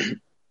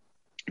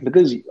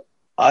because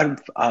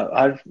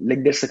our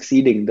like they're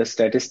succeeding. The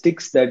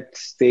statistics that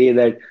say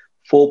that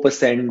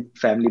 4%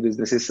 family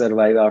businesses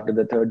survive after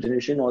the third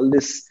generation, all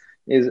this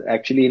is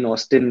actually in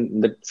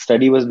Austin. The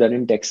study was done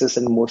in Texas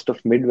and most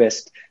of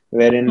Midwest,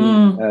 wherein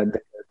the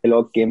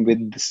Kellogg came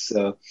with this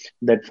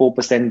that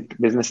 4%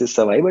 businesses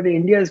survive. But in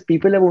India,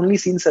 people have only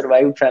seen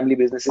survived family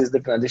businesses. The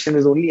transition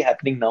is only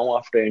happening now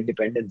after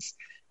independence,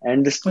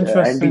 and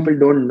and people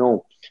don't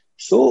know.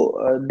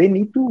 So they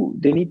need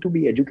to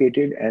be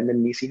educated, and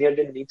then senior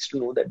gen needs to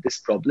know that this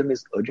problem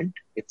is urgent.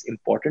 It's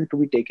important to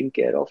be taken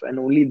care of, and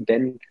only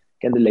then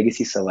can the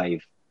legacy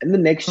survive. And the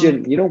next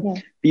gen,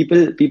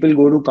 people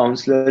go to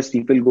counselors,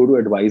 people go to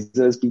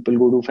advisors, people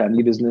go to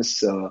family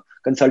business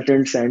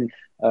consultants, and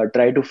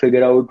try to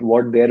figure out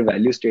what their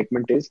value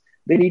statement is.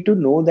 They need to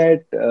know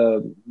that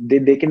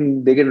they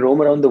can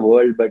roam around the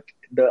world, but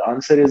the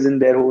answer is in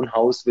their own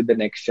house with the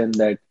next gen,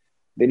 that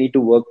they need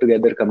to work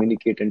together,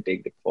 communicate, and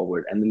take it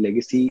forward. And the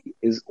legacy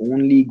is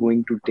only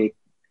going to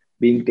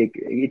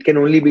it can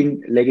only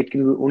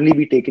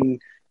be taken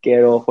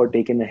care of or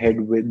taken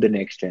ahead with the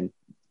next gen.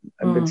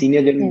 The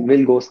senior gen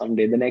will go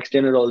someday. The next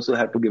gen will also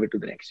have to give it to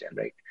the next gen,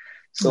 right?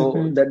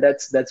 So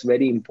that's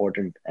very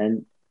important.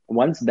 And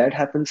once that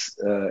happens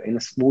in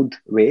a smooth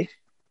way,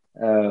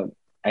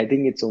 I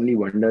think it's only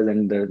wonders,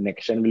 and the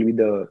next gen will be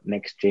the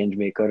next change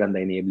maker and the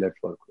enabler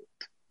for growth.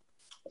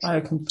 I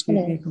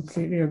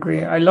completely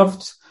agree. I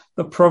loved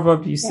the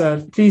proverb you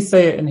said. Please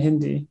say it in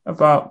Hindi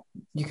about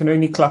you can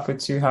only clap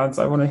with two hands.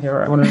 I want to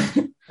hear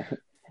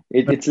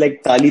it. It's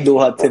like tali do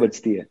haath se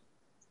bajti hai.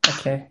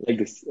 Okay. Like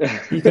this.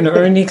 You can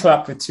only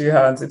clap with two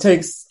hands. It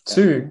takes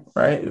two,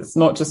 right? It's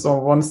not just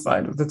on one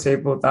side of the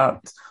table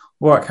that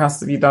work has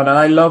to be done. And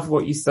I love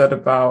what you said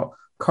about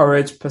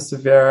courage,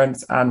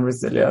 perseverance, and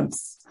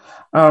resilience.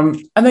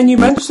 And then you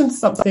mentioned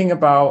something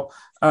about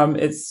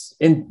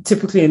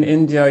typically in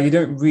India, you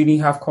don't really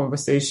have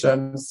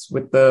conversations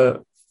with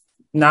the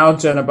now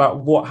gen about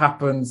what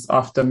happens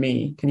after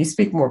me. Can you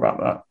speak more about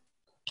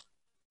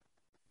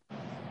that?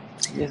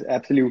 Yes,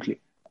 absolutely.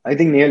 I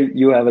think, Nehal,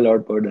 you have a lot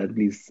about that,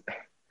 please.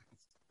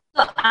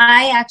 So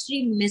I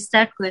actually missed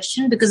that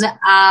question because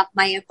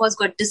my AirPods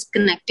got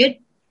disconnected.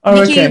 Oh,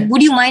 Nikki, okay.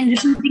 would you mind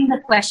repeating the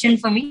question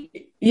for me?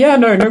 Yeah,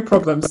 no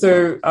problem.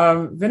 So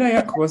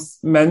Vinayak was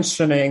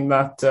mentioning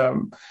that,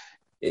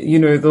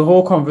 the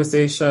whole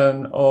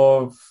conversation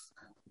of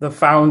the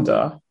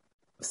founder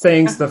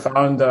saying to the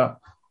founder,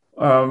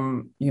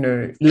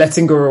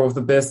 letting go of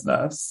the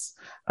business.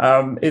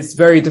 It's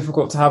very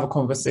difficult to have a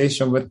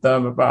conversation with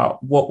them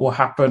about what will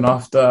happen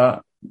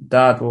after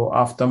dad or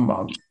after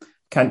mom.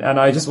 And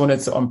I just wanted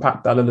to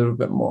unpack that a little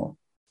bit more.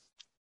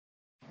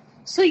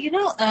 So,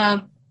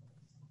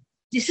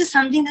 this is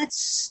something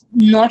that's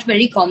not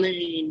very common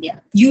in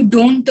India. You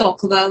don't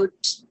talk about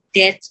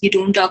death. You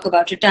don't talk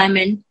about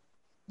retirement.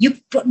 You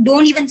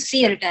don't even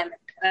say retirement.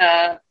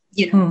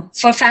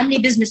 For family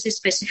businesses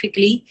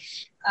specifically,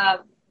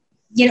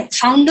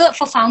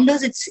 for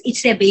founders,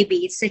 it's their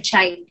baby, it's their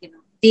child.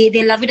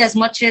 They love it as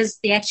much as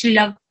they actually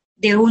love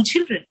their own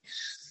children.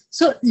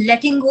 So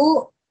letting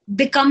go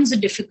becomes a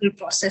difficult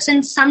process,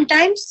 and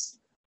sometimes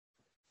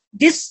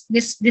this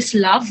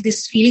love,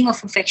 this feeling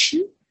of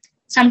affection,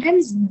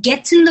 sometimes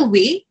gets in the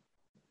way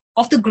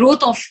of the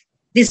growth of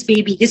this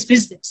baby, this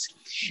business.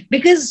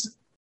 Because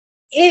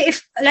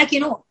if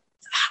 100 on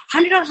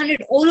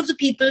 100, all of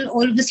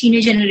the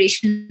senior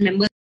generation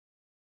members.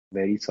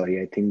 Very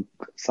sorry, I think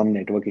some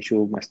network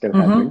issue must have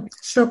happened.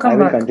 Sure, come I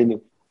will back.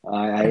 continue.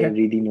 I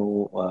really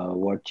know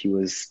what she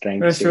was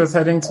trying to say. She was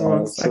heading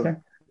towards. Okay.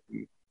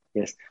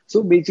 Yes.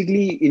 So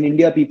basically, in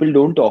India, people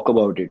don't talk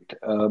about it.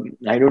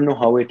 I don't know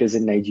how it is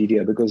in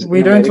Nigeria, because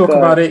we don't talk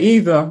about it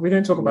either. We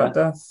don't talk about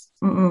death.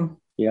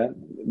 Yeah,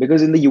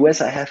 because in the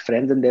US, I have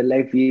friends and they're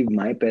like,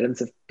 my parents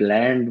have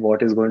planned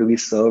what is going to be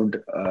served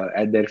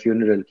at their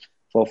funeral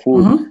for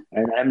food,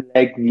 and I'm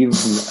like,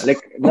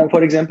 now,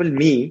 for example,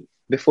 me.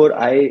 Before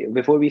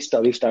we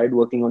started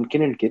working on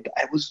Kin and Kit,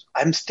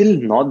 I'm still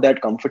not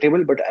that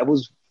comfortable, but I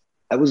was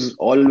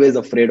always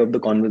afraid of the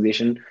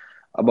conversation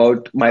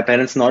about my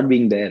parents not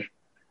being there.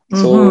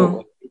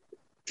 So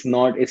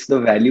it's the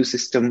value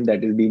system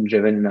that is being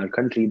driven in our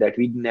country that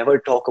we never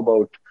talk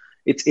about.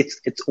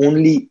 It's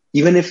only,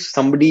 even if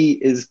somebody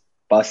is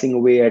passing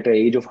away at an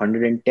age of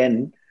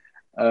 110,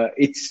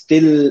 it's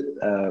still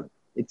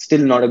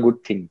not a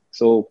good thing.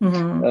 So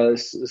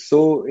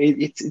so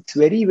it's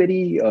very,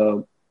 very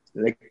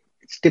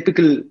it's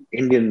typical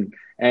Indian.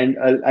 And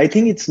I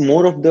think it's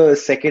more of the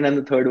second and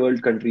the third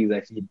world countries, I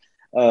feel,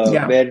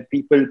 where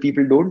people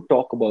don't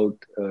talk about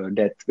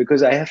death.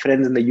 Because I have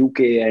friends in the UK,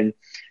 and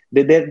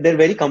they're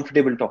very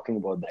comfortable talking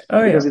about that,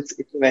 because it's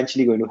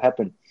eventually going to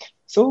happen.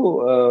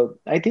 So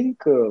I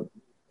think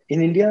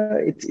in India,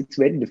 it's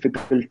very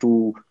difficult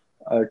to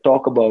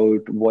talk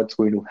about what's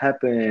going to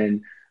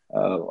happen,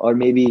 or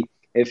maybe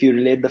if you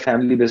relate the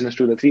family business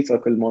to the three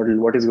circle model,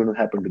 what is going to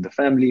happen to the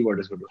family, what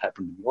is going to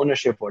happen to the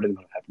ownership, what is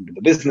going to happen to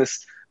the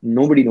business,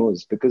 nobody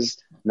knows, because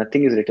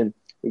nothing is written.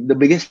 The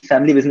biggest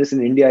family business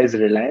in India is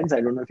Reliance.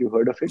 I don't know if you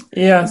heard of it.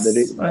 Yes.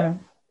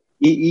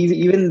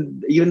 Even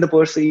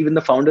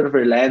the founder of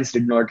Reliance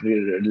did not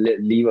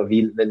leave a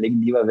will when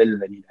he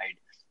died.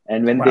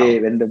 And when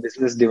the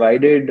business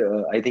divided,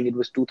 I think it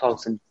was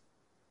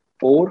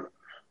 2004,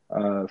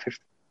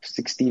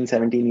 16,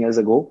 17 years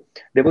ago,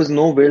 there was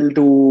no will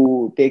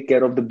to take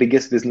care of the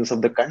biggest business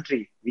of the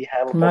country. We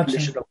have a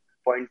population of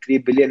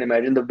 0.3 billion.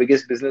 Imagine the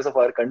biggest business of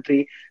our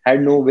country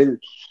had no will.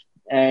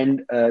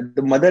 And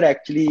the mother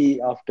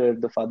actually, after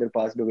the father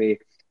passed away,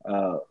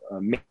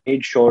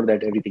 made sure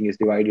that everything is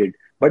divided.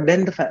 But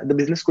then the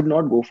business could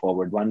not go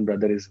forward. One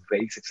brother is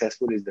very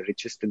successful, is the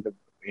richest in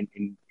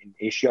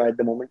Asia at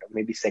the moment, or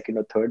maybe second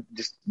or third,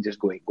 just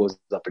goes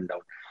up and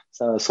down.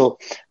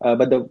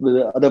 But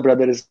the other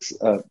brother is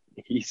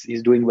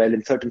he's doing well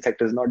in certain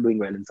sectors, not doing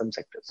well in some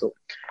sectors. So,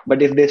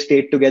 but if they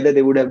stayed together,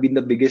 they would have been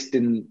the biggest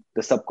in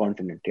the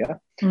subcontinent. Yeah.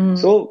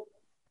 So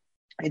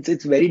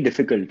it's very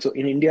difficult. So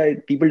in India,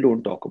 people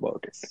don't talk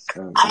about it.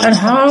 And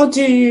how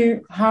do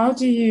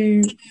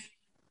you,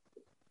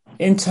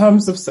 in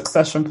terms of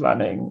succession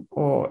planning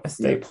or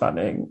estate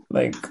planning,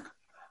 like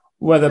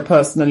whether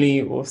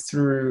personally or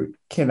through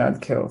kin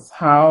and kills,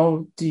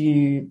 how do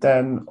you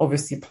then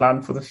obviously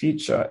plan for the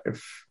future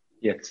if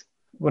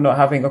we're not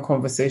having a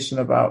conversation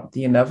about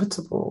the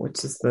inevitable,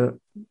 which is the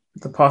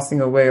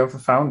passing away of a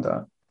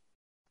founder?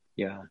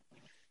 Yeah.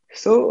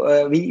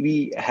 So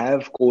we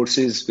have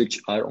courses which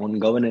are on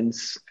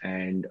governance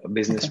and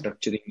business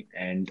structuring,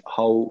 and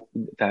how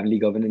family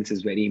governance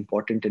is very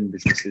important in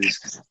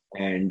businesses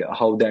and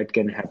how that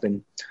can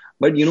happen.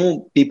 But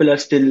people are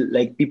still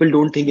people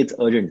don't think it's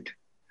urgent.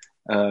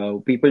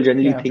 People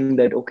generally think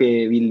that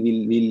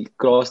we'll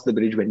cross the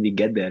bridge when we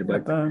get there,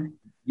 but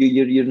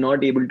you're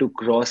not able to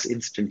cross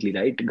instantly,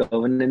 right?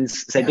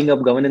 Setting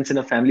up governance in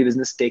a family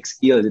business takes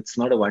years. It's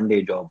not a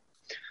one-day job.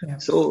 Yeah.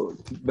 So,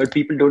 but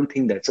people don't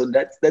think that. So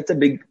it's a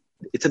big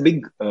it's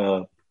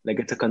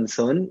a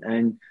concern,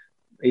 and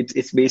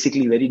it's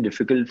basically very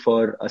difficult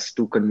for us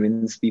to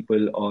convince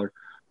people, or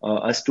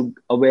us to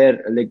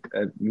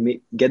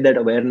get that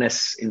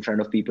awareness in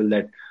front of people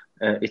that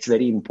it's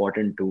very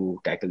important to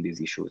tackle these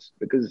issues,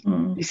 because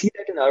we see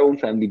that in our own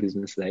family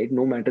business, right?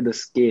 No matter the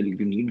scale,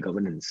 you need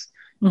governance.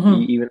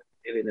 Even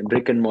in a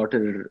brick and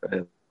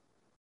mortar.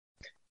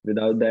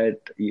 Without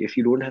that, if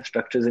you don't have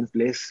structures in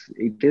place,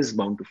 it is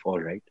bound to fall,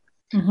 right?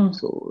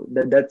 So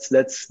that's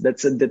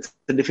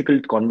a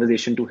difficult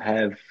conversation to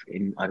have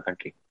in our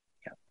country.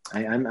 Yeah,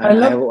 I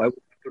would like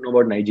to know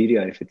about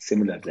Nigeria, if it's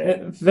similar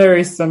there.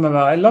 Very similar.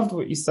 I loved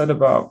what you said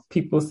about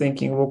people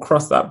thinking we'll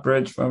cross that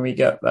bridge when we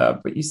get there,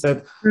 but you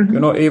said you're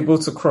not able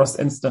to cross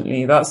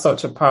instantly. That's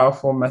such a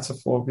powerful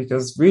metaphor,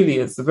 because really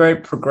it's a very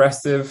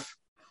progressive,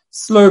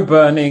 slow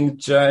burning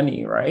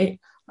journey, right?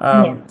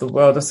 The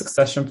world of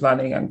succession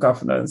planning and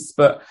governance.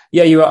 But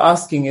you were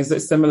asking, is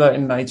it similar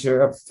in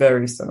Nigeria?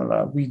 Very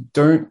similar. We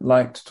don't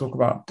like to talk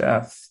about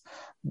death.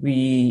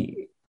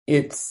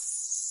 It's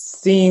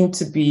seen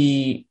to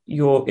be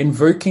you're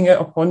invoking it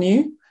upon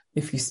you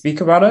if you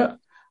speak about it.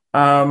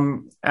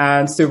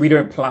 And so we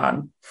don't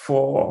plan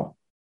for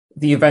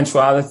the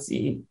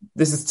eventuality.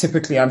 This is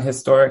typically and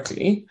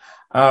historically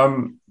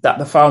that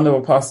the founder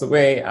will pass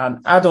away, and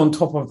add on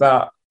top of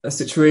that a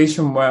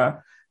situation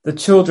where the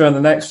children,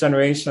 the next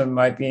generation,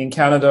 might be in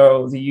Canada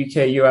or the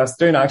UK, US,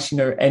 don't actually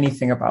know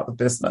anything about the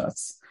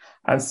business.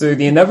 And so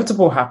the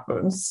inevitable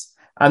happens,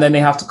 and then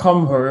they have to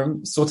come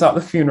home, sort out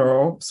the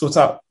funeral, sort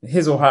out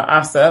his or her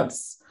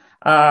assets.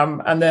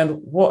 And then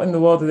what in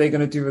the world are they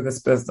going to do with this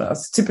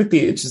business?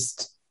 Typically, it's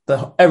just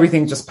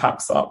everything just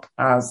packs up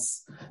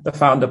as the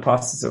founder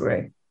passes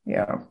away.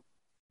 Yeah.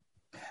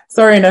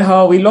 Sorry,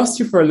 Nehal, we lost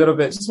you for a little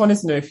bit. Just wanted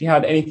to know if you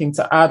had anything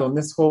to add on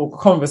this whole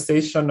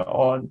conversation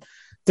on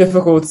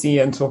difficulty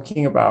and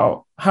talking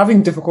about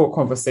having difficult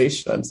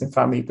conversations in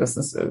family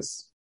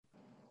businesses.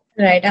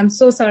 Right. I'm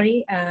so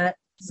sorry.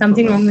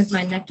 Something wrong with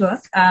my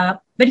network.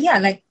 But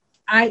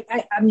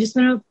I'm just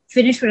going to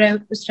finish what I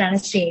was trying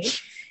to say.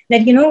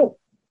 That,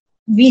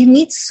 we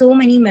meet so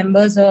many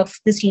members of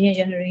the senior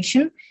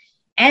generation,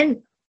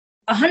 and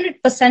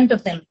 100%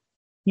 of them,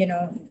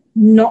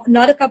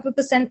 not a couple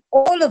percent,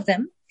 all of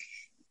them,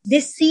 they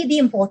see the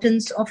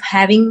importance of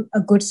having a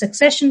good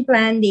succession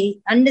plan. They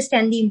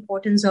understand the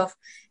importance of,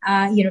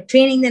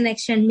 training the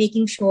next gen,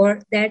 making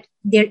sure that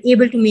they're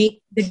able to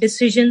make the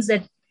decisions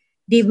that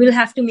they will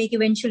have to make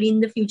eventually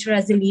in the future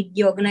as they lead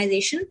the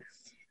organization.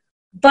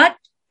 But,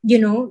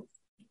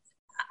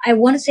 I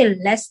want to say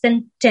less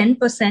than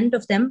 10%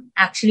 of them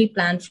actually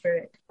plan for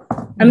it.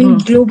 I mean,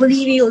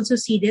 globally, we also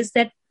see this,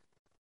 that,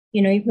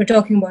 if we're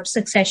talking about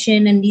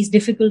succession and these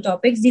difficult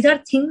topics, these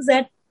are things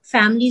that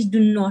families do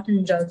not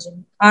indulge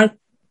in. Our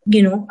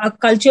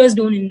cultures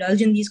don't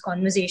indulge in these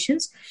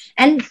conversations.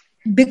 And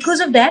because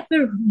of that,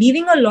 we're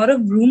leaving a lot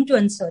of room to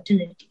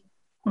uncertainty.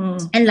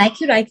 And like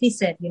you rightly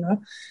said,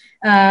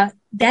 that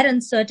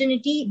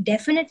uncertainty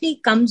definitely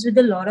comes with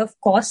a lot of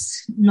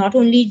costs, not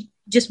only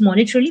just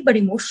monetarily, but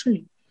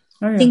emotionally.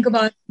 Oh, yeah. Think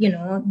about,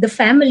 the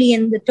family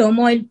and the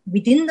turmoil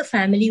within the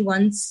family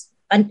once,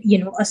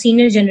 a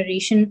senior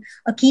generation,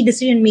 a key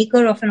decision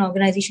maker of an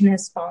organization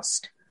has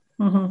passed.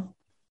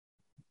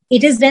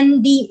 It is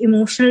then the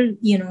emotional,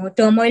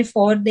 turmoil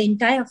for the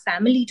entire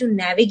family to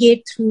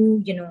navigate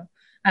through,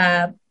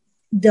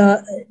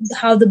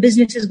 how the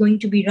business is going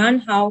to be run,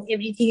 how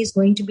everything is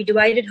going to be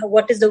divided,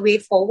 what is the way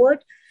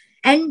forward.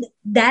 And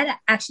that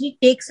actually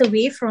takes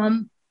away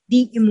from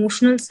the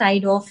emotional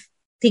side of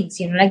things,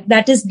 like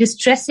that is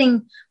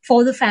distressing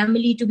for the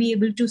family to be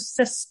able to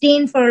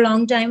sustain for a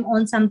long time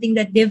on something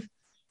that they've,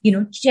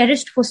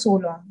 cherished for so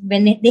long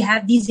when they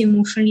have these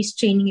emotionally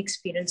straining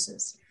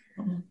experiences.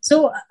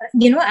 So,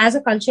 as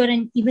a culture,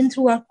 and even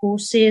through our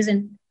courses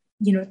and,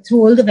 through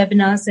all the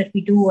webinars that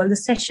we do, all the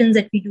sessions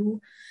that we do,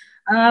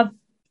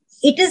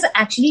 it is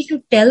actually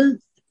to tell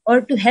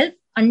or to help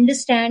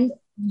understand,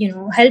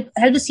 help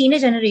the senior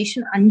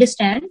generation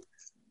understand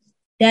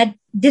that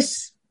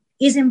this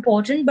is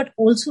important, but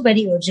also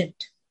very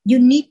urgent. You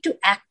need to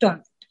act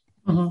on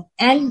it.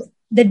 And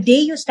the day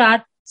you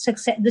start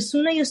the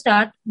sooner you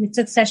start with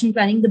succession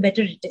planning, the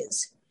better it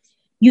is.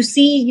 You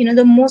see,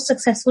 the most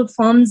successful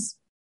firms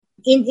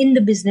in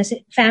the business,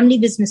 family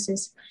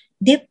businesses,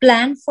 they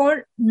plan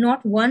for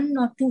not 1,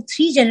 not 2,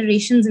 3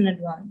 generations in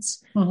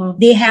advance.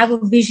 They have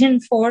a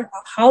vision for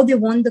how they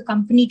want the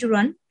company to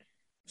run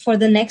for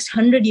the next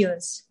 100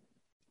 years.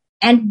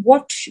 And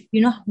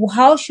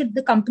how should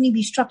the company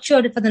be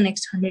structured for the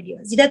next 100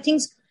 years? These are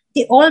things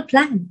they all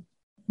plan.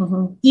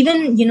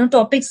 Even,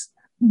 topics,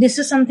 this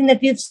is something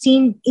that we have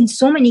seen in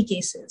so many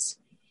cases.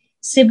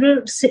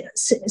 Sibling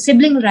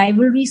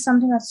rivalry is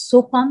something that's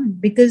so common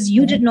because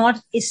you did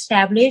not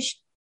establish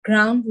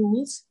ground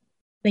rules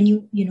when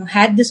you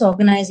had this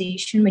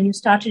organization, when you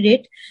started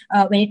it,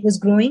 when it was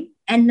growing.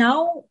 And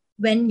now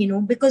when,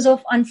 because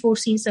of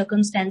unforeseen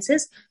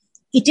circumstances,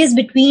 it is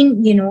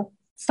between,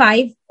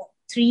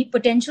 3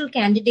 potential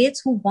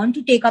candidates who want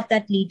to take up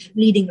that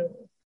leading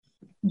role.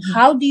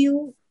 How do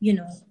you,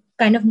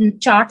 kind of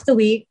chart the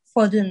way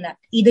further than that?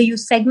 Either you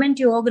segment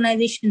your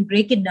organization,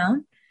 break it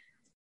down,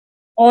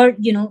 or,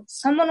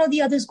 someone or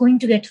the other is going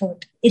to get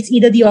hurt. It's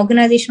either the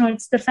organization or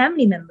it's the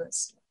family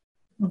members.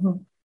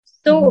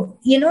 So,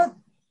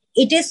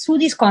 it is through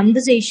these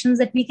conversations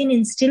that we can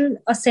instill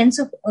a sense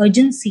of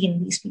urgency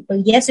in these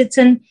people. Yes, it's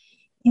an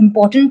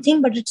important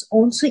thing, but it's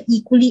also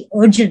equally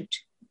urgent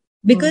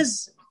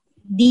because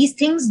these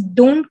things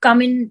don't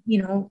come in,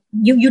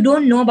 you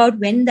don't know about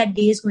when that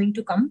day is going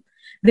to come,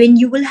 when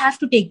you will have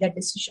to take that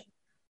decision,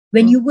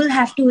 when you will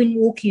have to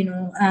invoke,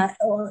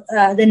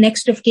 the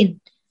next of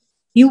kin.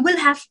 You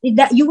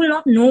will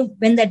not know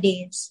when that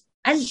day is.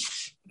 And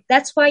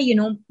that's why,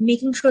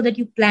 making sure that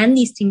you plan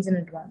these things in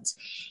advance.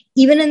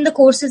 Even in the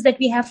courses that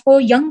we have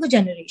for younger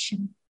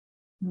generation,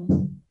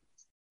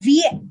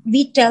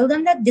 we tell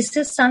them that this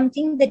is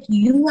something that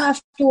you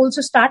have to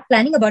also start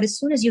planning about as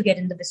soon as you get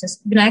in the business.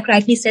 Vinayak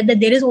rightly said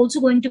that there is also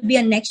going to be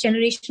a next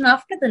generation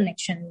after the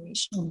next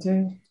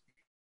generation.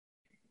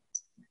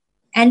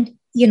 And,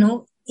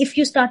 if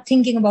you start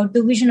thinking about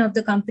the vision of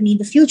the company,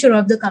 the future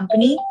of the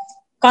company,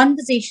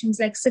 conversations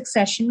like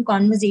succession,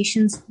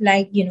 conversations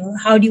like,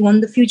 how do you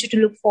want the future to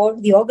look for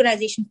the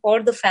organization,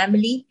 for the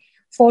family,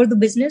 for the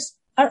business,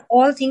 are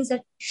all things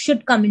that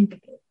should come into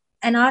play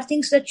and are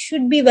things that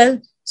should be well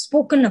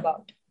spoken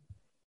about.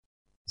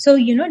 So,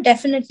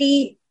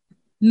 definitely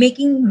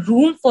making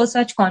room for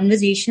such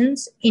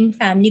conversations in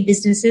family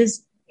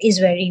businesses is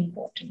very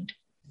important.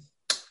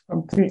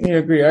 Completely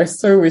agree. I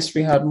so wish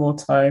we had more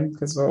time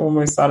because we're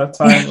almost out of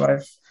time.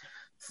 I've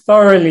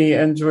thoroughly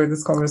enjoyed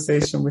this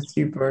conversation with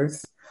you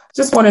both.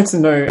 Just wanted to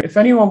know if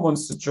anyone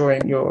wants to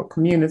join your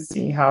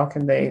community, how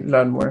can they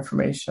learn more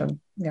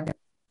information? Yeah.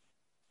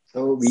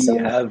 So we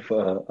have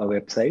a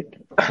website.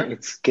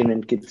 It's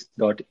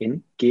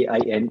kinandkits.in,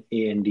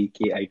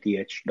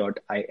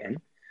 KINANDKITH.in.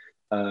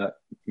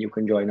 You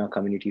can join our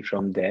community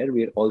from there.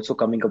 We're also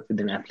coming up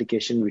with an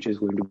application which is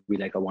going to be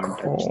like a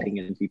one-touch thing,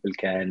 and people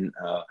can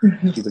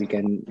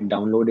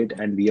download it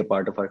and be a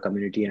part of our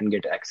community and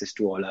get access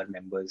to all our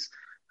members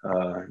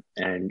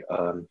and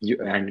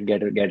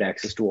get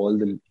access to all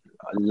the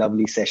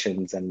lovely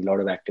sessions and a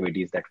lot of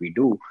activities that we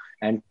do,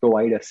 and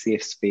provide a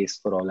safe space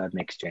for all our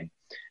NextGen.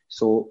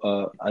 So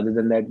other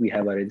than that, we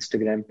have our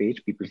Instagram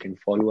page. People can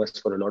follow us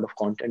for a lot of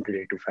content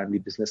related to family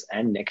business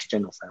and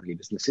NextGen of family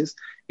businesses.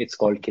 It's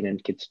called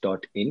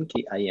kinandkits.in,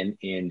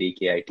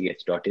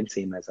 KINANDKITH.in,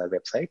 same as our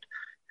website.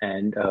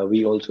 And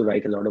we also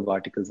write a lot of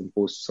articles and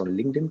posts on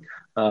LinkedIn,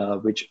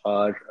 which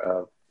are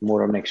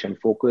more on NextGen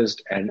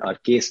focused and are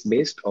case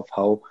based of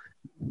how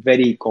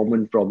very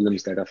common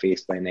problems that are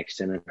faced by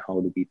NextGen and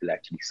how do people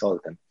actually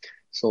solve them.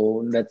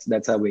 So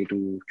that's our way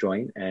to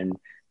join. And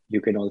you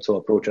can also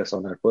approach us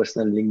on our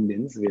personal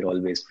LinkedIns. We're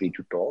always free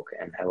to talk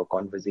and have a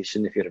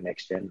conversation if you're a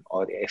NextGen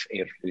or if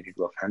you're related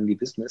to a family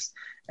business,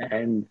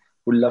 and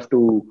would love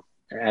to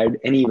add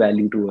any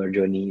value to our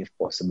journey if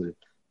possible,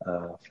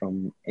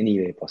 from any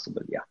way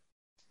possible. Yeah.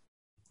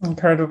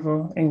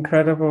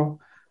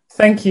 Incredible.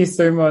 Thank you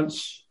so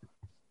much.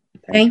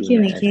 Thank you,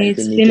 Nikhil.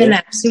 It's been an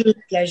absolute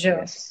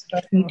pleasure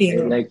talking to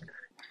you.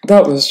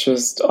 That was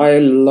I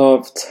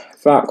loved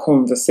that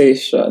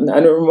conversation.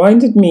 And it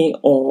reminded me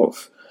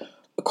of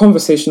a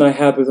conversation I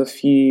had with a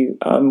few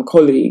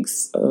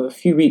colleagues a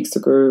few weeks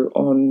ago.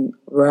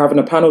 We're having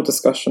a panel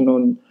discussion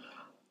on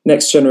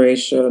next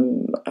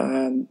generation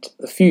and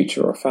the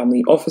future of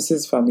family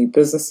offices, family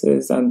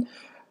businesses. And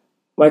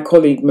my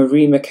colleague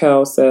Marie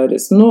McKell said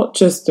it's not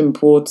just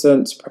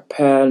important to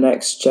prepare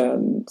next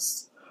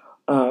gens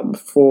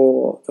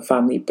for the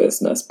family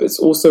business, but it's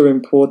also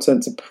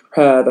important to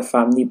prepare the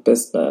family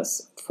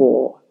business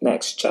for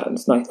next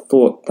gens. And I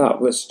thought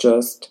that was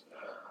just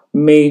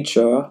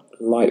major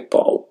light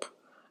bulb.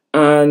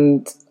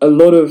 And a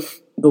lot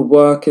of the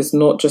work is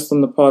not just on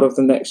the part of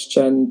the next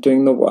gen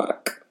doing the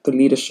work, the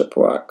leadership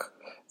work,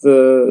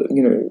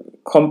 the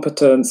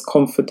competence,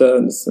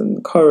 confidence,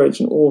 and courage,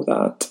 and all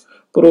that,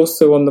 but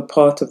also on the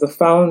part of the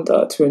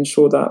founder to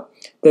ensure that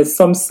there's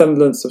some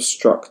semblance of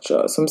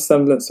structure, some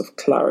semblance of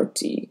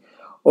clarity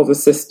of the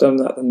system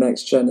that the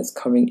next gen is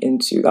coming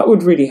into. That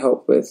would really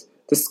help with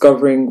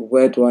discovering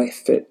where do I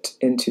fit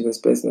into this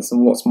business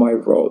and what's my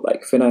role,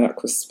 like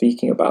Vinayak was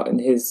speaking about in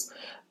his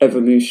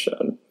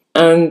evolution.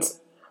 And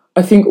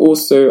I think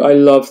also I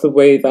love the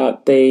way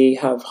that they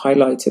have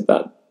highlighted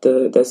that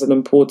there's an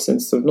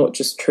importance of not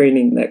just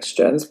training next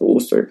gens, but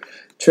also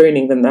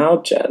training the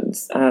now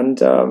gens.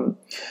 And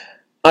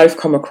I've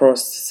come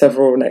across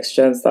several next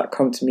gens that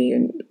come to me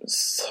in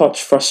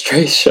such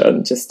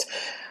frustration. Just,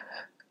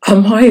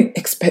 am I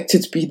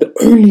expected to be the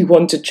only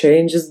one to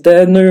change? Is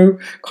there no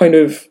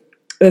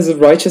there's a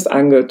righteous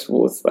anger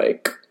towards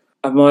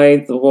am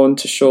I the one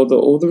to shoulder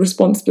all the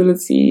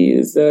responsibility?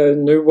 Is there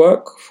no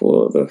work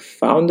for the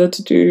founder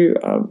to do?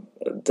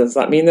 Does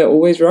that mean they're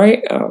always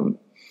right?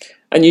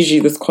 And usually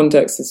this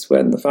context is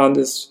when the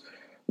founder's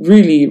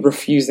really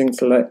refusing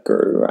to let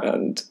go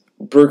and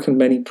broken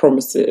many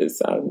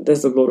promises, and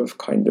there's a lot of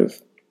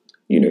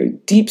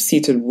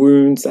deep-seated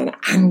wounds and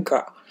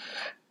anger,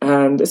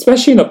 and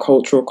especially in a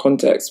cultural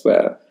context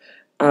where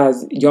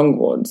as young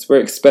ones we're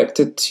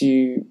expected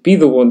to be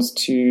the ones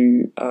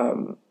to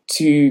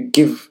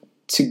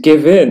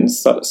give in,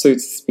 so to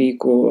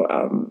speak, or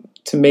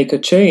to make a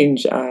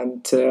change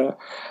and to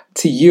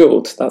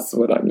yield. That's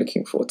what I'm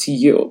looking for, to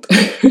yield.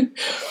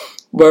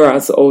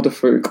 Whereas older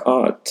folk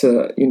are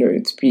to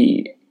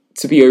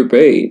be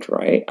obeyed,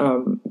 right?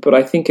 But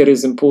I think it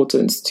is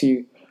important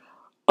to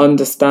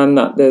understand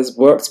that there's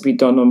work to be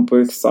done on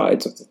both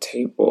sides of the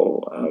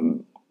table,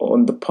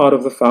 on the part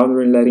of the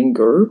founder in letting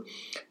go,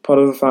 part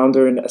of the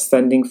founder in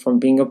ascending from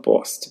being a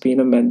boss to being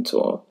a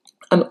mentor,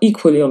 and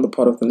equally on the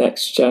part of the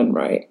next gen,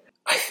 right?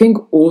 I think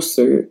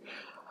also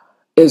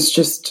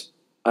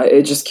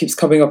it just keeps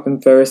coming up in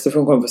various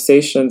different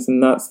conversations,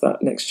 and that's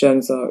that next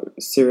gens are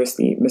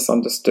seriously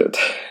misunderstood.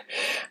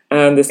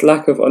 And this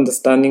lack of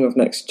understanding of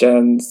next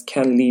gens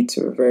can lead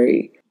to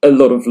a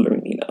lot of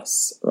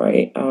loneliness,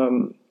 right?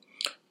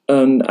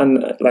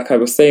 And like I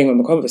was saying on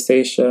the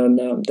conversation,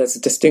 there's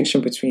a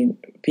distinction between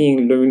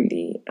being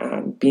lonely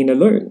and being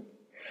alone.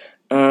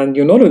 And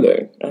you're not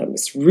alone.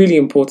 It's really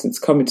important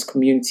to come into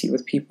community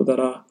with people that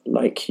are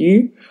like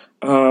you,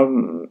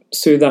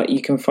 so that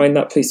you can find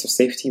that place of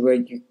safety where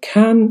you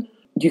can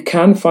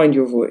find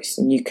your voice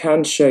and you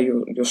can share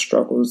your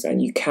struggles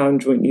and you can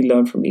jointly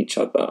learn from each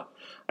other.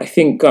 I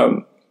think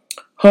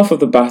half of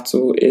the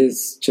battle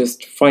is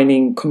just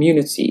finding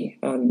community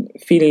and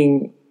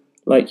feeling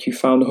like you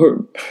found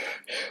home,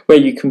 where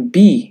you can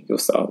be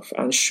yourself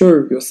and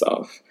show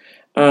yourself.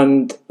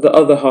 And the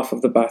other half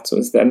of the battle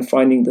is then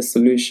finding the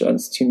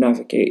solutions to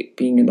navigate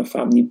being in a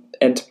family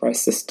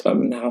enterprise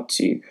system and how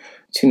to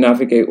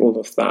navigate all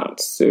of that.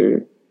 So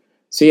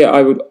yeah,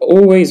 I would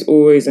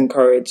always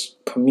encourage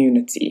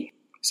community.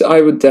 So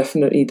I would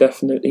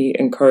definitely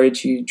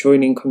encourage you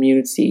joining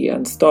community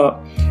and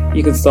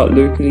you can start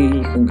locally,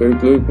 you can go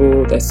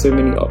global. There's so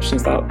many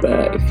options out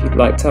there. If you'd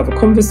like to have a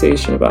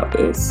conversation about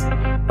this,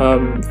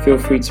 feel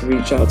free to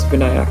reach out to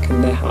Vinayak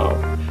and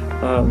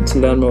Nehal to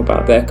learn more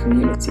about their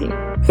community.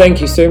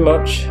 Thank you so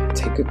much.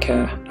 Take good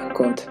care and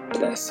God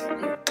bless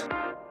you.